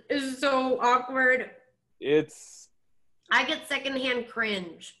is so awkward. I get secondhand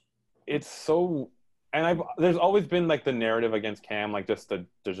cringe. It's so, and there's always been like the narrative against Cam, like just I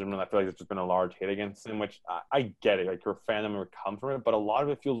feel like there's just been a large hate against him, which I get it. Like, your fandom would come from it, but a lot of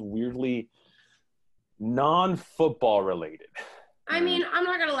it feels weirdly non-football related. I mean, I'm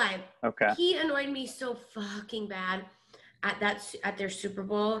not gonna lie. Okay. He annoyed me so fucking bad at their Super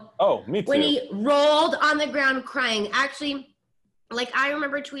Bowl. Oh, me too. When he rolled on the ground crying. Actually, like, I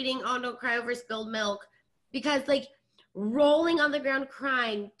remember tweeting, "Oh, don't cry over spilled milk," because like rolling on the ground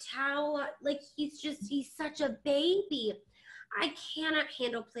crying, like he's such a baby. I cannot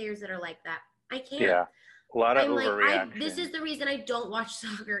handle players that are like that. I can't. Yeah. A lot of overreaction. This is the reason I don't watch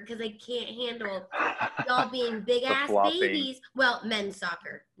soccer, because I can't handle y'all being big ass babies. Well, men's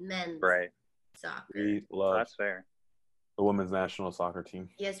soccer. Right. Soccer. We love That's fair. the women's national soccer team.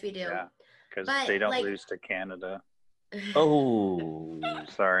 Yes, we do. Yeah, because they don't lose to Canada. Oh,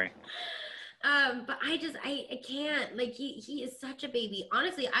 sorry. But I can't. Like, he is such a baby.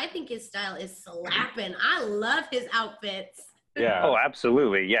 Honestly, I think his style is slapping. I love his outfits. Yeah. Oh,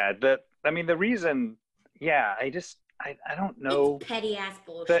 absolutely. Yeah. The reason. Yeah. I don't know. It's petty ass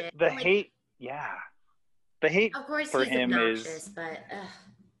bullshit. The hate. Yeah. The hate. Of course, for he's him obnoxious, is. But.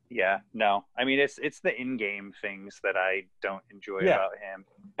 Yeah. No. I mean, it's the in-game things that I don't enjoy about him.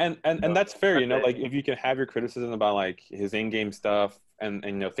 And that's fair. Like, if you can have your criticism about like his in-game stuff and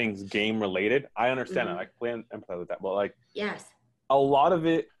things game related, I understand it. I play with that. But like, yes, a lot of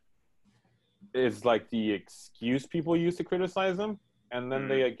it is like the excuse people use to criticize them, and then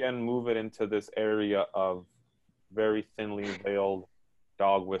they again move it into this area of very thinly veiled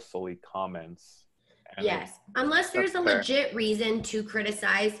dog whistle-y comments. And yes, unless there's a legit reason to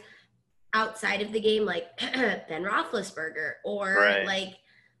criticize outside of the game, like Ben Roethlisberger or like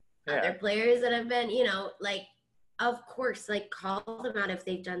other players that have been, like, of course, like, call them out if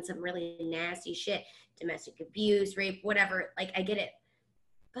they've done some really nasty shit, domestic abuse, rape, whatever. Like, I get it.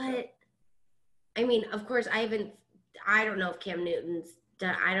 But, I mean, of course, I don't know if Cam Newton's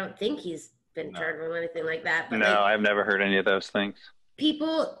done, I don't think he's been charged or anything like that. But no, I've never heard any of those things.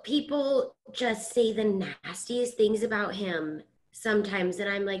 People just say the nastiest things about him sometimes, and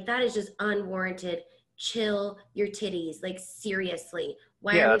I'm like, that is just unwarranted. Chill your titties, like, seriously.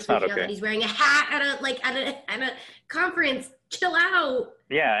 Why are we freaking out that he's wearing a hat at a conference? Chill out.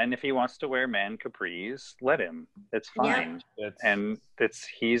 Yeah, and if he wants to wear man capris, let him. It's fine. Yeah.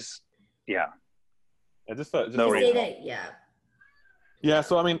 Just no reason. Yeah.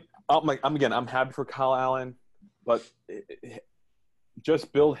 So I mean, I'm happy for Kyle Allen, but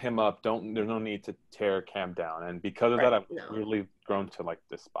just build him up. There's no need to tear Cam down. And because of that, I've really grown to like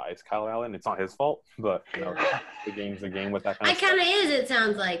despise Kyle Allen. It's not his fault, but the game's the game with that kind of stuff. It kind of is, it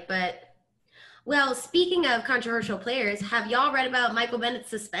sounds like. But, well, speaking of controversial players, have y'all read about Michael Bennett's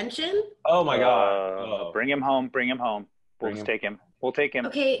suspension? Oh my God. Bring him home. We'll take him.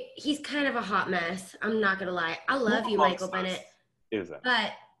 Okay, he's kind of a hot mess. I'm not going to lie. I love you, Michael Bennett. Is that?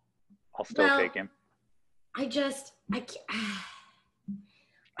 But I'll still take him. I can't.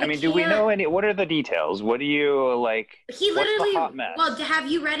 I mean, do we know what are the details? What do you like? He literally, what's the hot mess? Well,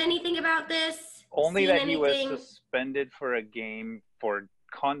 have you read anything about this? Only that he was suspended for a game for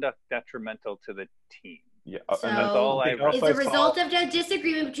conduct detrimental to the team. Yeah, so and that's all I read. It's a result of a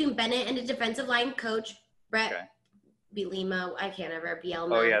disagreement between Bennett and a defensive line coach, Brett Bielema. I can't remember.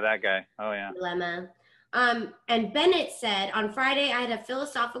 Bielema. Oh, yeah, that guy. Oh, yeah. Bielema. And Bennett said, on Friday, I had a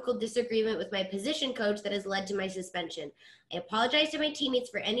philosophical disagreement with my position coach that has led to my suspension. I apologize to my teammates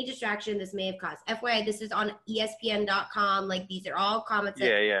for any distraction this may have caused. FYI, this is on ESPN.com. Like, these are all comments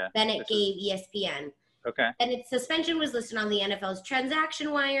that Bennett gave ESPN. Okay. And its suspension was listed on the NFL's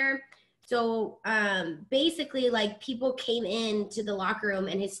transaction wire. So basically, like, people came into the locker room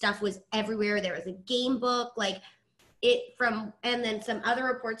and his stuff was everywhere. There was a game book, and then some other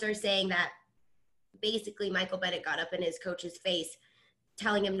reports are saying that basically Michael Bennett got up in his coach's face,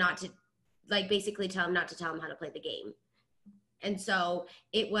 telling him not to, basically tell him not to tell him how to play the game. And so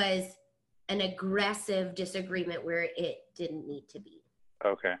it was an aggressive disagreement where it didn't need to be.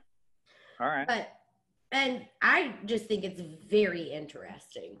 Okay. All right. And I just think it's very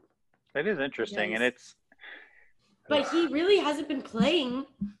interesting. It is interesting, and it's. But he really hasn't been playing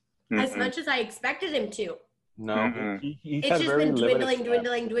as much as I expected him to. No, he's it's just been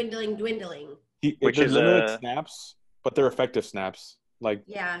dwindling. Which is limited snaps, but they're effective snaps. Like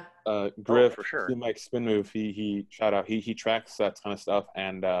Griff, for sure. Mike spin move. He shout out. He tracks that kind of stuff,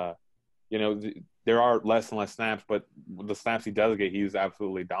 and there are less and less snaps, but the snaps he does get, he's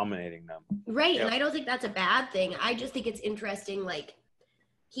absolutely dominating them. Right, and I don't think that's a bad thing. I just think it's interesting. Like,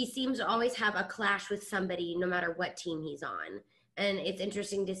 he seems to always have a clash with somebody, no matter what team he's on, and it's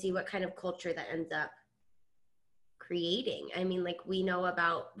interesting to see what kind of culture that ends up creating. I mean, like, we know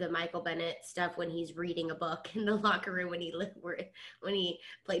about the Michael Bennett stuff when he's reading a book in the locker room when he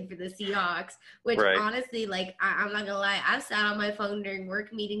played for the Seahawks, which honestly, like, I'm not gonna lie, I've sat on my phone during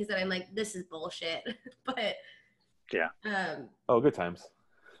work meetings and I'm like, this is bullshit. But good times.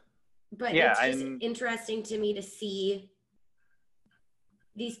 But it's just interesting to me to see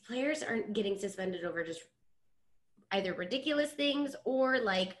these players aren't getting suspended over just either ridiculous things or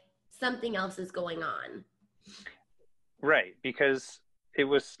like something else is going on. Right, because it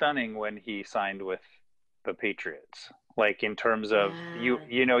was stunning when he signed with the Patriots. Like, in terms of,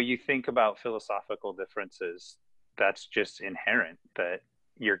 you think about philosophical differences, that's just inherent, that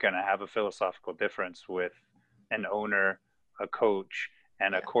you're going to have a philosophical difference with an owner, a coach,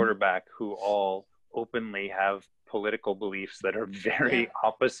 and a quarterback who all openly have political beliefs that are very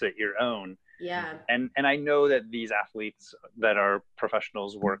opposite your own. Yeah. And I know that these athletes that are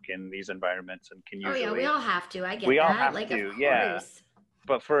professionals work in these environments and can usually. Oh yeah, we all have to. I get we that. all have like, to, of course.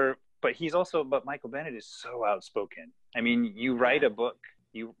 But Michael Bennett is so outspoken. I mean, you write a book,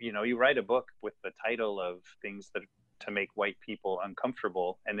 you write a book with the title of things that to make white people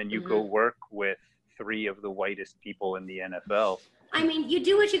uncomfortable, and then you go work with 3 of the whitest people in the NFL. I mean, you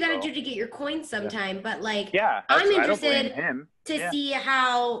do what you got to do to get your coins sometime, but like, I'm interested to see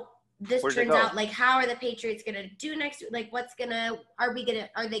how this turns out. Like, how are the Patriots going to do next? Like, are they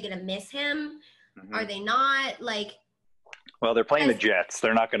going to miss him? Are they not? Like, well, they're playing the Jets.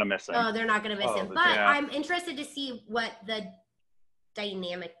 They're not going to miss him. Oh, they're not going to miss him. But I'm interested to see what the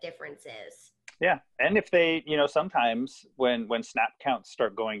dynamic difference is. Yeah. And if they, sometimes when snap counts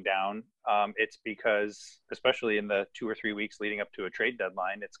start going down, it's because, especially in the 2 or 3 weeks leading up to a trade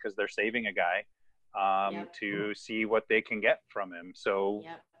deadline, it's because they're saving a guy to see what they can get from him. So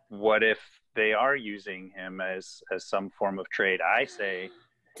what if they are using him as some form of trade? I say,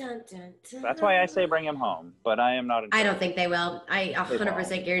 dun, dun, dun. That's why I say bring him home, but I am not. I don't think they will. I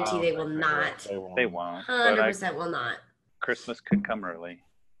 100% guarantee they will not. They won't. 100% will not. Christmas could come early.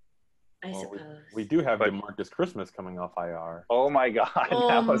 I suppose. We do have DeMarcus Christmas coming off IR. Oh my God.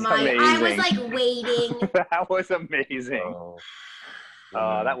 That was amazing. I was like waiting. That was amazing.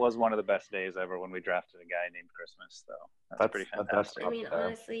 That was one of the best days ever when we drafted a guy named Christmas, though. That's pretty fantastic. I mean,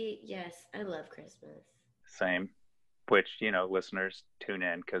 honestly, yes, I love Christmas. Same. Which, listeners, tune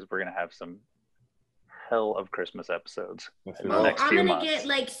in because we're going to have some hell of Christmas episodes in the next few months. I'm going to get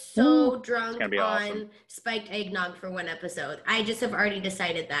like so drunk on spiked eggnog for one episode. I just have already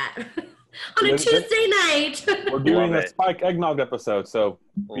decided that. On a Tuesday night. We're doing a spiked eggnog episode, so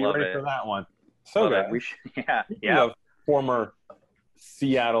be ready for that one. So guys, yeah. Former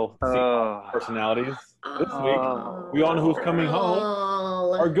Seattle personalities. This week, we all know who's coming home.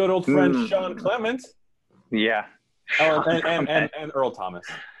 Our good old friend Sean Clement. Yeah. And Earl Thomas.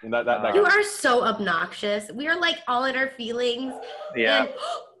 And that you are so obnoxious. We are like all in our feelings. Yeah. And,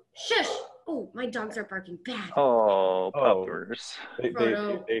 shush. Oh, my dogs are barking bad. Oh, puppers.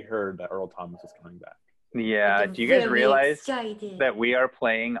 They heard that Earl Thomas is coming back. Yeah. Do you guys realize that we are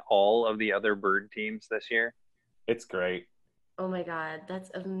playing all of the other bird teams this year? It's great. Oh my God, that's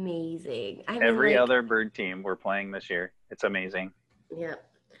amazing. Every other bird team we're playing this year. It's amazing. Yeah.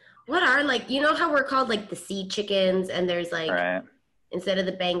 What are how we're called like the sea chickens, and there's like instead of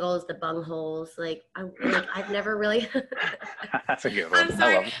the Bengals, the bungholes. I've never really. That's a good one. I'm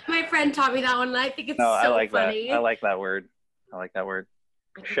sorry, my friend taught me that one, and I think it's so funny. I like that word.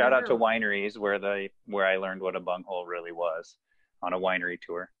 Shout out to wineries where I learned what a bunghole really was on a winery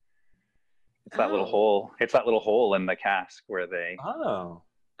tour. It's that little hole. It's that little hole in the cask where they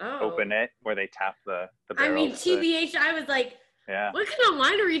open it, where they tap the barrels. I mean, TBH, I was like, what kind of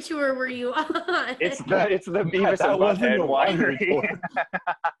winery tour were you on? It's the Beavis and Butthead winery.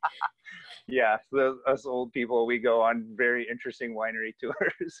 Yeah, us old people, we go on very interesting winery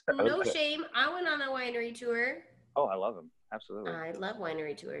tours. No shame. I went on a winery tour. Oh, I love them. Absolutely. I love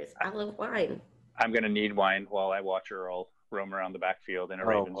winery tours. I love wine. I'm going to need wine while I watch Earl roam around the backfield in a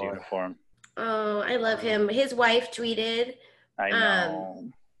Ravens uniform. Oh, I love him. His wife tweeted. I know.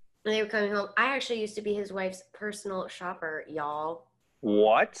 They were coming home. I actually used to be his wife's personal shopper, y'all.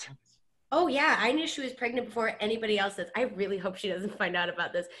 What? Oh, yeah. I knew she was pregnant before anybody else does. I really hope she doesn't find out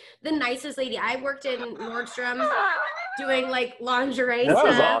about this. The nicest lady. I worked in Nordstrom doing like lingerie This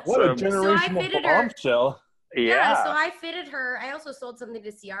is stuff. awesome. What a generational bombshell. Yeah, so I fitted her. I also sold something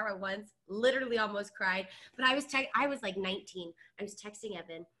to Ciara once. Literally almost cried. But I was like 19. I was texting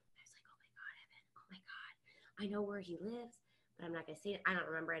Evan. I was like, oh my God, Evan. Oh my God. I know where he lives, but I'm not going to say it. I don't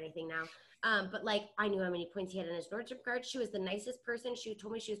remember anything now. But like, I knew how many points he had in his Nordstrom card. She was the nicest person. She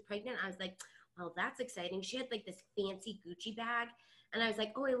told me she was pregnant. I was like, well, that's exciting. She had like this fancy Gucci bag. And I was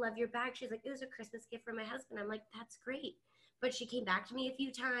like, oh, I love your bag. She's like, it was a Christmas gift for my husband. I'm like, that's great. But she came back to me a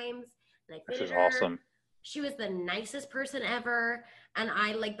few times. And I fitted her. Awesome. She was the nicest person ever. And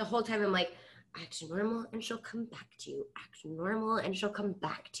I like the whole time I'm like, act normal and she'll come back to you. Act normal and she'll come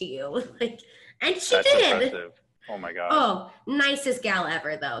back to you. Like, and she That's did. Impressive. Oh my God. Oh, nicest gal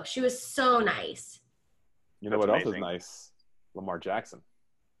ever though. She was so nice. You know what else is nice? Lamar Jackson.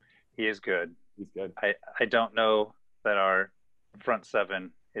 He is good. He's good. I don't know that our front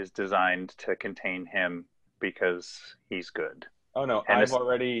seven is designed to contain him because he's good. Oh no, and I've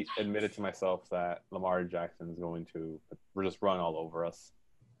already admitted to myself that Lamar Jackson is going to just run all over us.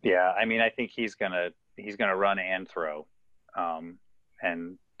 Yeah, I mean, I think he's gonna run and throw,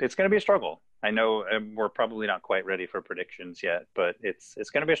 and it's gonna be a struggle. I know we're probably not quite ready for predictions yet, but it's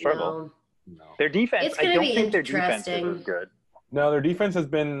gonna be a struggle. No. Their defense, I don't think their defense is good. No, their defense has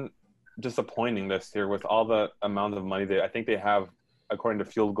been disappointing this year with all the amount of money I think they have. According to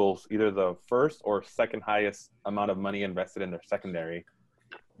field goals, either the first or second highest amount of money invested in their secondary.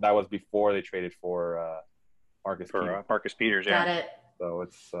 That was before they traded for Marcus Peters. Got it. So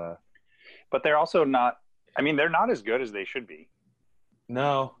it's. But they're also not. I mean, they're not as good as they should be.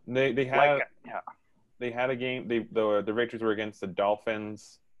 No, they had they had a game. The victories were against the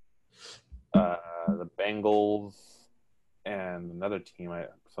Dolphins, the Bengals, and another team,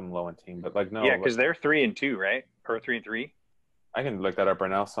 some low-end team. But like no, yeah, because they're 3-2, right? Or 3-3. I can look that up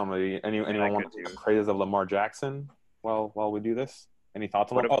right now. Anyone want to praises of Lamar Jackson while we do this? Any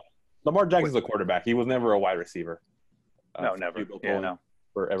thoughts on Lamar Jackson's a quarterback. He was never a wide receiver. No, never. Yeah, no.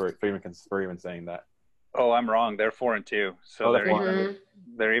 For even saying that. Oh, I'm wrong. They're 4-2, so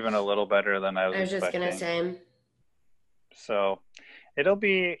they're even a little better than I was expecting. Just gonna say. So, it'll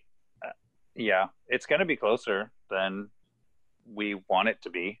be, it's gonna be closer than we want it to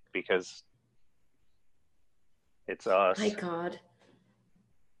be because. It's us. My God.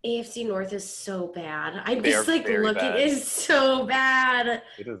 AFC North is so bad. I'm just like looking. Bad. It's so bad.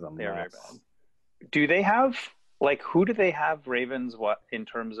 It is a mess. They're very bad. Do they have, who do they have Ravens in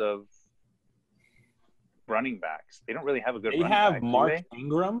terms of running backs? They don't really have a good running back. They have Mark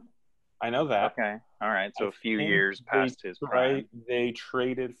Ingram. I know that. Okay. All right. So a few years past his prime. They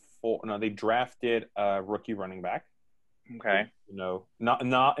drafted a rookie running back. Okay.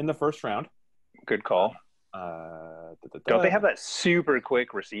 Not in the first round. Good call. Don't they have that super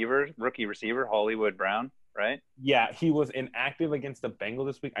quick rookie receiver, Hollywood Brown, right? Yeah, he was inactive against the Bengals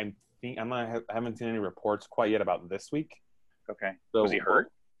this week. I haven't seen any reports quite yet about this week. Okay. So, was he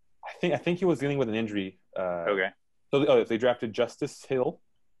hurt? I think he was dealing with an injury. Okay. So they drafted Justice Hill.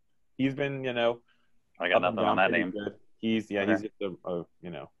 He's been, I got nothing on that name. Good. He's a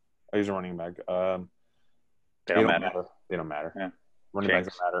running back. They don't matter. They don't matter. Yeah. Running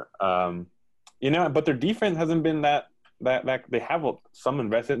backs don't matter. But their defense hasn't been that they have some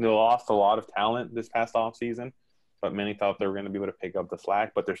invested. They lost a lot of talent this past off season, but many thought they were going to be able to pick up the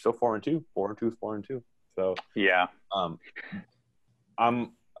slack. But they're still 4-2. 4-2. So yeah.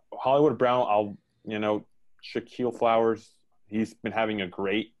 I'm Hollywood Brown. Shaquille Flowers. He's been having a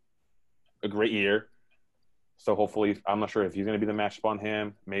great year. So hopefully, I'm not sure if he's going to be the matchup on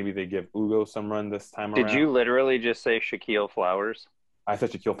him. Maybe they give Ugo some run this time around. Did you literally just say Shaquille Flowers? I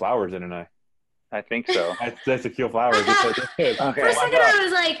said Shaquille Flowers, didn't I? I think so. I said Shaquille Flowers. Okay. For a second, I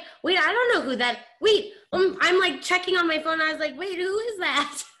was like, wait, I don't know who that. Wait, I'm like checking on my phone. I was like, wait, who is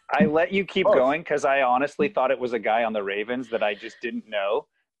that? I let you keep going because I honestly thought it was a guy on the Ravens that I just didn't know.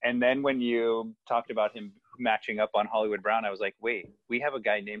 And then when you talked about him matching up on Hollywood Brown, I was like, wait, we have a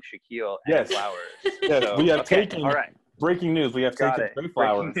guy named Shaquille and Flowers. Yes, so, we have taken. All right. Breaking news. We have taken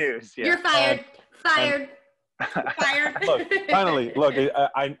Flowers. Breaking news. Yeah. You're fired. Fired. Finally,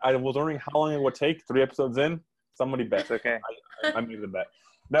 I was wondering how long it would take. 3 episodes in, somebody bet. It's okay. I made the bet.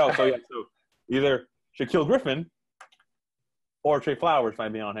 No, so either Shaquille Griffin or Trey Flowers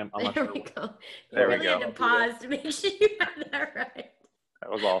might be on him. I'm not sure. There we go. go. Had to pause to make sure you had that right. That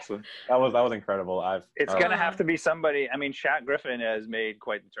was awesome. That was incredible. It's gonna have to be somebody. I mean, Shaq Griffin has made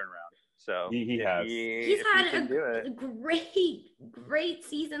quite the turnaround. So he has. He's had a great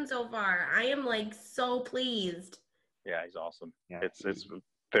season so far. I am so pleased. Yeah, he's awesome. Yeah, it's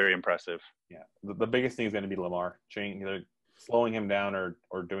very impressive. Yeah, the biggest thing is going to be Lamar, either slowing him down or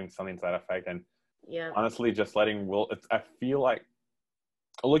doing something to that effect. And honestly, just letting Will. I feel like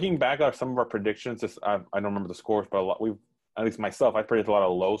looking back at some of our predictions, I don't remember the scores, but at least myself, I predicted a lot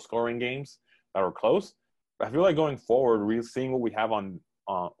of low scoring games that were close. But I feel like going forward, we're seeing what we have on.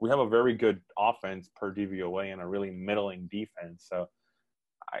 We have a very good offense per DVOA and a really middling defense. So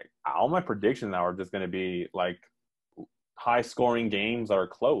all my predictions now are just going to be like high-scoring games that are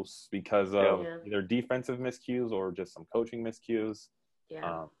close because of either defensive miscues or just some coaching miscues.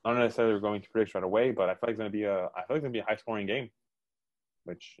 Yeah. Not necessarily we're going to predict right away, but I feel like it's going to be a high-scoring game,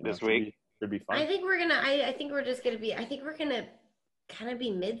 which this week should be fun. I think we're gonna. I think we're just gonna be. I think we're gonna kind of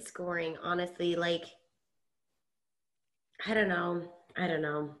be mid-scoring, honestly. Like, I don't know.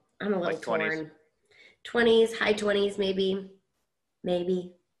 I'm a little like torn. 20s, high 20s, maybe.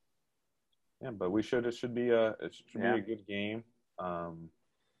 Yeah, but it should be a good game.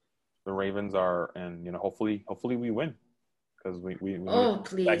 The Ravens are, and hopefully we win because we please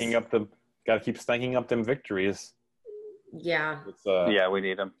got to keep stacking up them victories. Yeah. We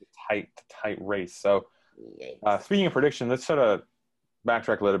need them. Tight race. So, speaking of prediction, let's sort of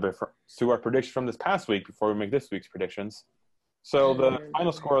backtrack a little bit to our prediction from this past week before we make this week's predictions. So the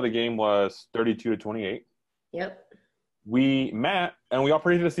final score of the game was 32-28. Yep. We all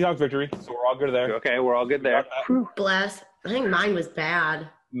predicted a Seahawks victory, so we're all good there. Okay, we're all good there. Bless. I think mine was bad.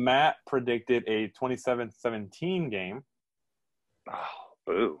 Matt predicted a 27-17 game. Oh,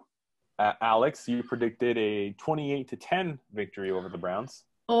 boo. Alex, you predicted a 28-10 victory over the Browns.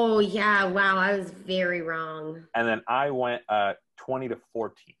 Oh, yeah. Wow, I was very wrong. And then I went 20-14.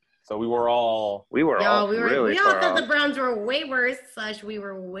 So we all really thought the Browns were way worse, / we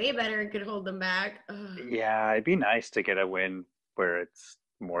were way better and could hold them back. Ugh. Yeah, it'd be nice to get a win where it's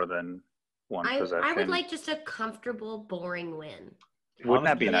more than one possession. I would like just a comfortable, boring win. Wouldn't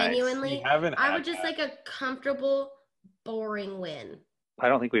that be nice? Genuinely, I would just like a comfortable, boring win. I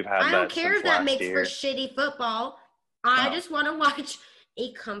don't think we've had that. I don't care if that makes year. for shitty football. I just want to watch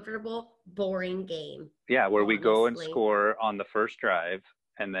a comfortable, boring game. Yeah, where we go and score on the first drive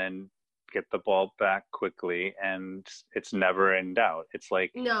and then get the ball back quickly, and it's never in doubt. It's like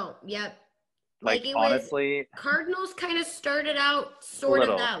Like it honestly, Cardinals kind of started out sort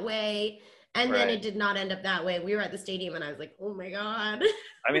of that way, and then it did not end up that way. We were at the stadium, and I was like, "Oh my god!"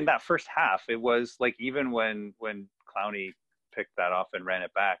 I mean, that first half, it was like even when Clowney picked that off and ran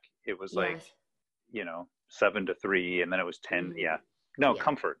it back, it was like 7-3, and then it was 10. Yeah,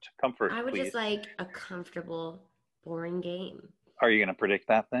 comfort. I would just like a comfortable, boring game. Are you going to predict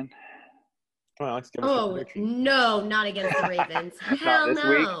that then? Well, let's give us a prediction. No, not against the Ravens. Hell not this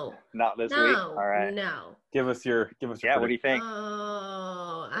week. Not this week. All right. No. Give us your Yeah, prediction. What do you think?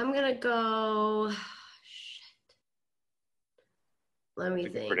 Oh, I'm gonna go. Shit. Let me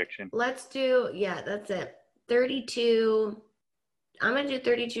think. Prediction. Let's do. Yeah, that's it. 32. I'm gonna do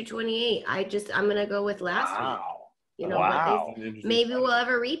 32-28. I'm gonna go with last week. You know what? Maybe we'll have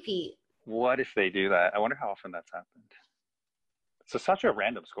a repeat. What if they do that? I wonder how often that's happened. It's such a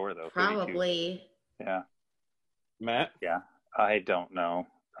random score, though. Probably. 32. Yeah. Matt? Yeah. I don't know.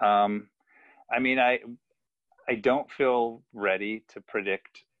 I mean, I don't feel ready to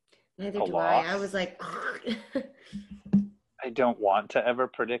predict Neither a do loss. I was like... I don't want to ever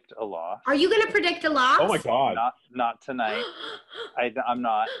predict a loss. Are you going to predict a loss? Oh, my God. Not tonight. I'm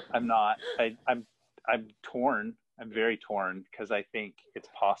not. I'm torn. I'm very torn because I think it's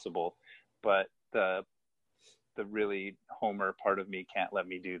possible. But the really homer part of me can't let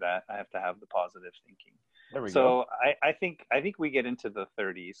me do that. I have to have the positive thinking. There we go. So I think we get into the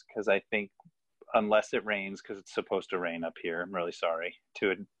 30s because I think unless it rains, because it's supposed to rain up here. I'm really sorry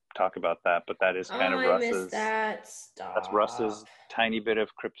to talk about that, but that is kind of Russ's. That's Russ's tiny bit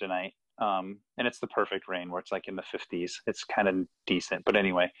of kryptonite. And it's the perfect rain where it's like in the 50s. It's kind of decent, but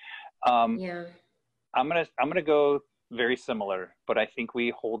anyway. Yeah. I'm gonna go very similar, but I think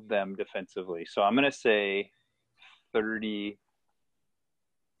we hold them defensively. So I'm gonna say 30-24,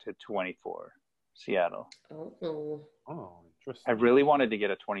 Seattle. Oh, interesting. I really wanted to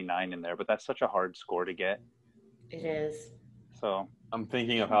get a 29 in there, but that's such a hard score to get. It is. So I'm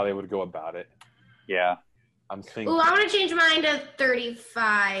thinking of how they would go about it. Yeah. I'm thinking. Oh, I want to change mine to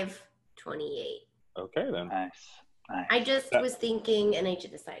 35-28. Okay, then. Nice. I just was thinking, and I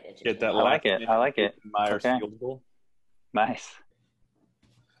just decided to get that. I like it. Myers field goal. Nice.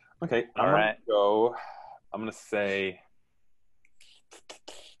 Okay. I'm going to say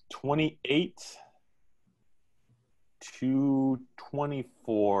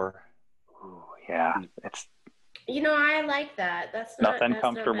 28-24. Ooh, yeah. It's. I like that. That's nothing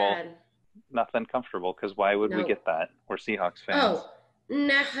comfortable. Nothing comfortable, because why would we get that? We're Seahawks fans. Oh,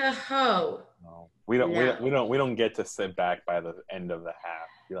 No. No. We don't get to sit back by the end of the half.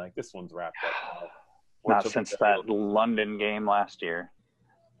 You're like, this one's wrapped up. Not since that London game last year.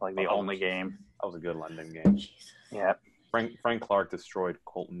 Like the only game. That was a good London game. Jesus. Yeah. Frank Clark destroyed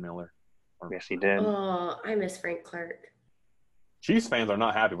Colton Miller. Yes, he did. Oh, I miss Frank Clark. Chiefs fans are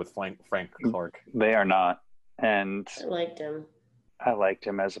not happy with Frank Clark. They are not. And I liked him. I liked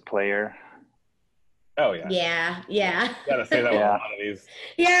him as a player. Oh, yeah. Yeah. You gotta say that with a lot of these.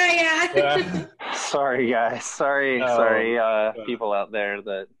 Yeah. Sorry, guys. Sorry, people out there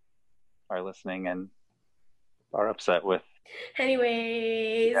that are listening and are upset with.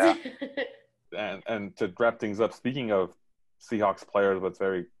 Anyways. Yeah. And to wrap things up, speaking of Seahawks players with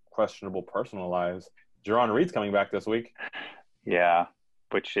very questionable personal lives, Jarron Reed's coming back this week. Yeah,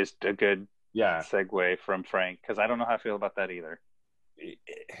 which is a good segue from Frank, because I don't know how I feel about that either.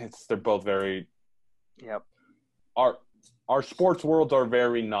 They're both very. Yep. Our sports worlds are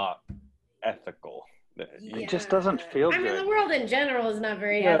very not ethical. It just doesn't feel good. I mean, the world in general is not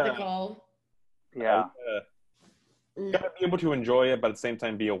very ethical. Yeah. You gotta be able to enjoy it, but at the same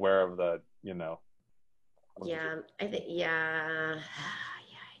time be aware of the, Yeah, I think,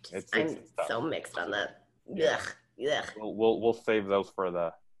 I'm so mixed on that. Ugh. We'll save those for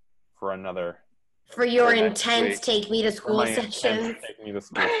another. For your intense take me to school sessions. Take me to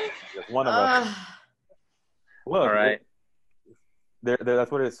school. One of us. Look, all right.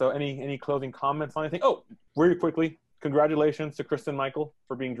 That's what it is. So, any closing comments on anything? Oh, really quickly, congratulations to Kristen Michael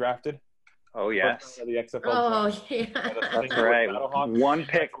for being drafted. Oh yes. The XFL. Oh yeah. That's right. One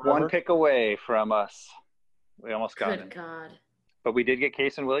pick away from us. We almost got him. Good God. But we did get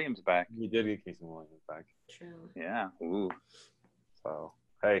Kason Williams back. We did get Kason Williams back. True. Yeah. Ooh. So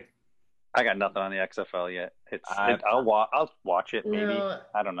hey, I got nothing on the XFL yet. I'll watch it maybe. No,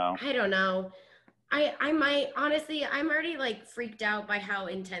 I don't know. I don't know. I might honestly. I'm already like freaked out by how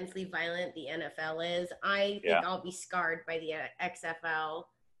intensely violent the NFL is. I think I'll be scarred by the XFL.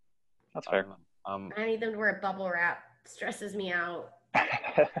 That's fair. I need them to wear a bubble wrap. Stresses me out.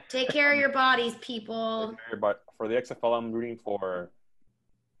 Take care of your bodies, people. But for the XFL, I'm rooting for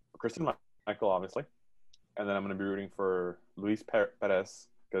Kristen Michael, obviously, and then I'm going to be rooting for Luis Perez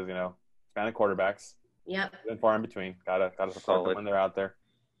because Hispanic quarterbacks. Yep. And far in between. Gotta support them when they're out there.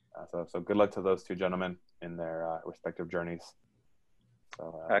 So good luck to those two gentlemen in their respective journeys.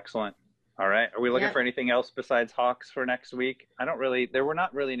 So excellent. All right. Are we looking for anything else besides Hawks for next week? There were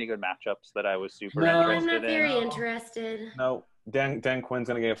not really any good matchups that I was super interested in. I'm not very interested. No. Dan Quinn's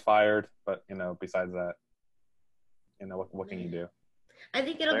going to get fired, but, besides that, what can you do? I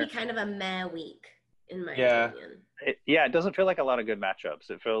think it'll be kind of a meh week, in my opinion. It doesn't feel like a lot of good matchups.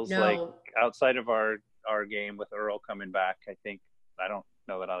 It feels like outside of our game with Earl coming back, I don't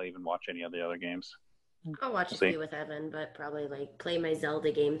know that I'll even watch any of the other games. I'll watch a few with Evan, but probably play my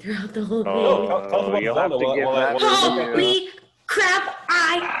Zelda game throughout the whole game. You'll have to give that. Holy crap!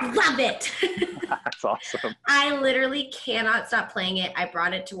 I love it. That's awesome. I literally cannot stop playing it. I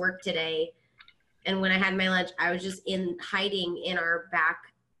brought it to work today, and when I had my lunch, I was just hiding in our back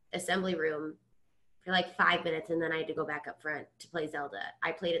assembly room for 5 minutes, and then I had to go back up front to play Zelda.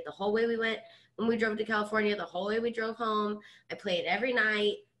 I played it the whole way we went when we drove to California, the whole way we drove home. I play it every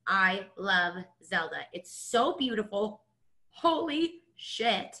night. I love Zelda. It's so beautiful. Holy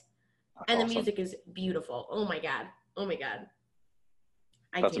shit. And the music is beautiful. Oh my God.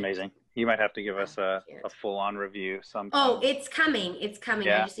 That's amazing. You might have to give us a full-on review sometime. Oh, it's coming.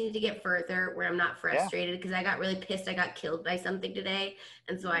 Yeah. I just need to get further where I'm not frustrated because I got really pissed. I got killed by something today,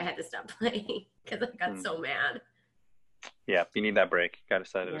 and so I had to stop playing because I got so mad. Yeah, you need that break. Got to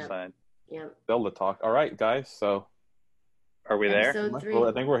set it aside. Yeah. Zelda talk. All right, guys. So are we there? Well,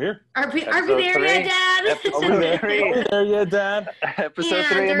 I think we're here. Are we there yet, Dad? Are we there yet, Dad? Episode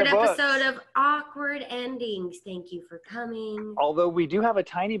 3 in the books. Episode of Awkward Endings. Thank you for coming. Although we do have a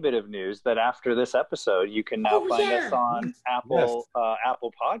tiny bit of news that after this episode, you can now find us on Apple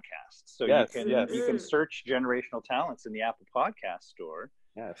Podcasts. So you can search Generational Talents in the Apple Podcast store.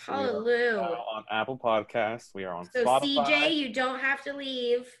 Yes. Hallelujah. On Apple Podcasts. We are on so Spotify. CJ, you don't have to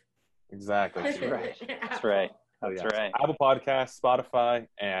leave. Exactly. That's right. That's right. Apple Podcasts, Spotify,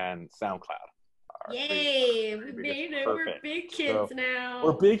 and SoundCloud. Yay! We made it. We're big kids now.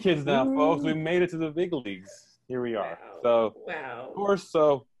 We're big kids now, folks. We made it to the big leagues. Here we are. So, of course,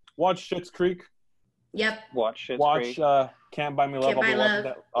 watch Schitt's Creek. Yep. Watch Schitt's Creek. Can't Buy Me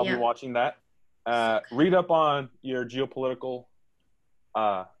Love. I'll be watching that. Read up on your geopolitical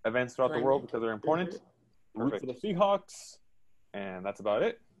events throughout the world because they're important. Root for the Seahawks. And that's about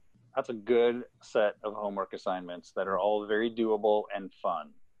it. That's a good set of homework assignments that are all very doable and fun.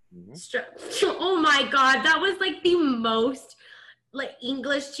 Oh my God, that was the most like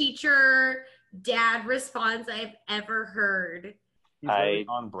English teacher dad response I've ever heard. He's very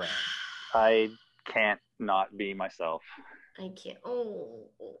on brand. I can't not be myself. I can't. Oh.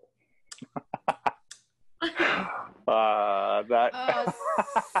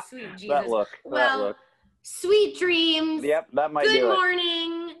 Sweet Jesus. That look. Sweet dreams. Yep, that might do it. Good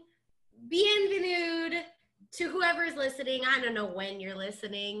morning. Bienvenue to whoever's listening. I don't know when you're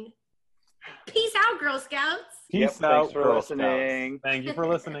listening. Peace out, Girl Scouts. Peace out, thanks for listening. Thank you for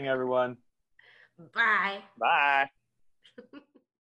listening, everyone. Bye. Bye.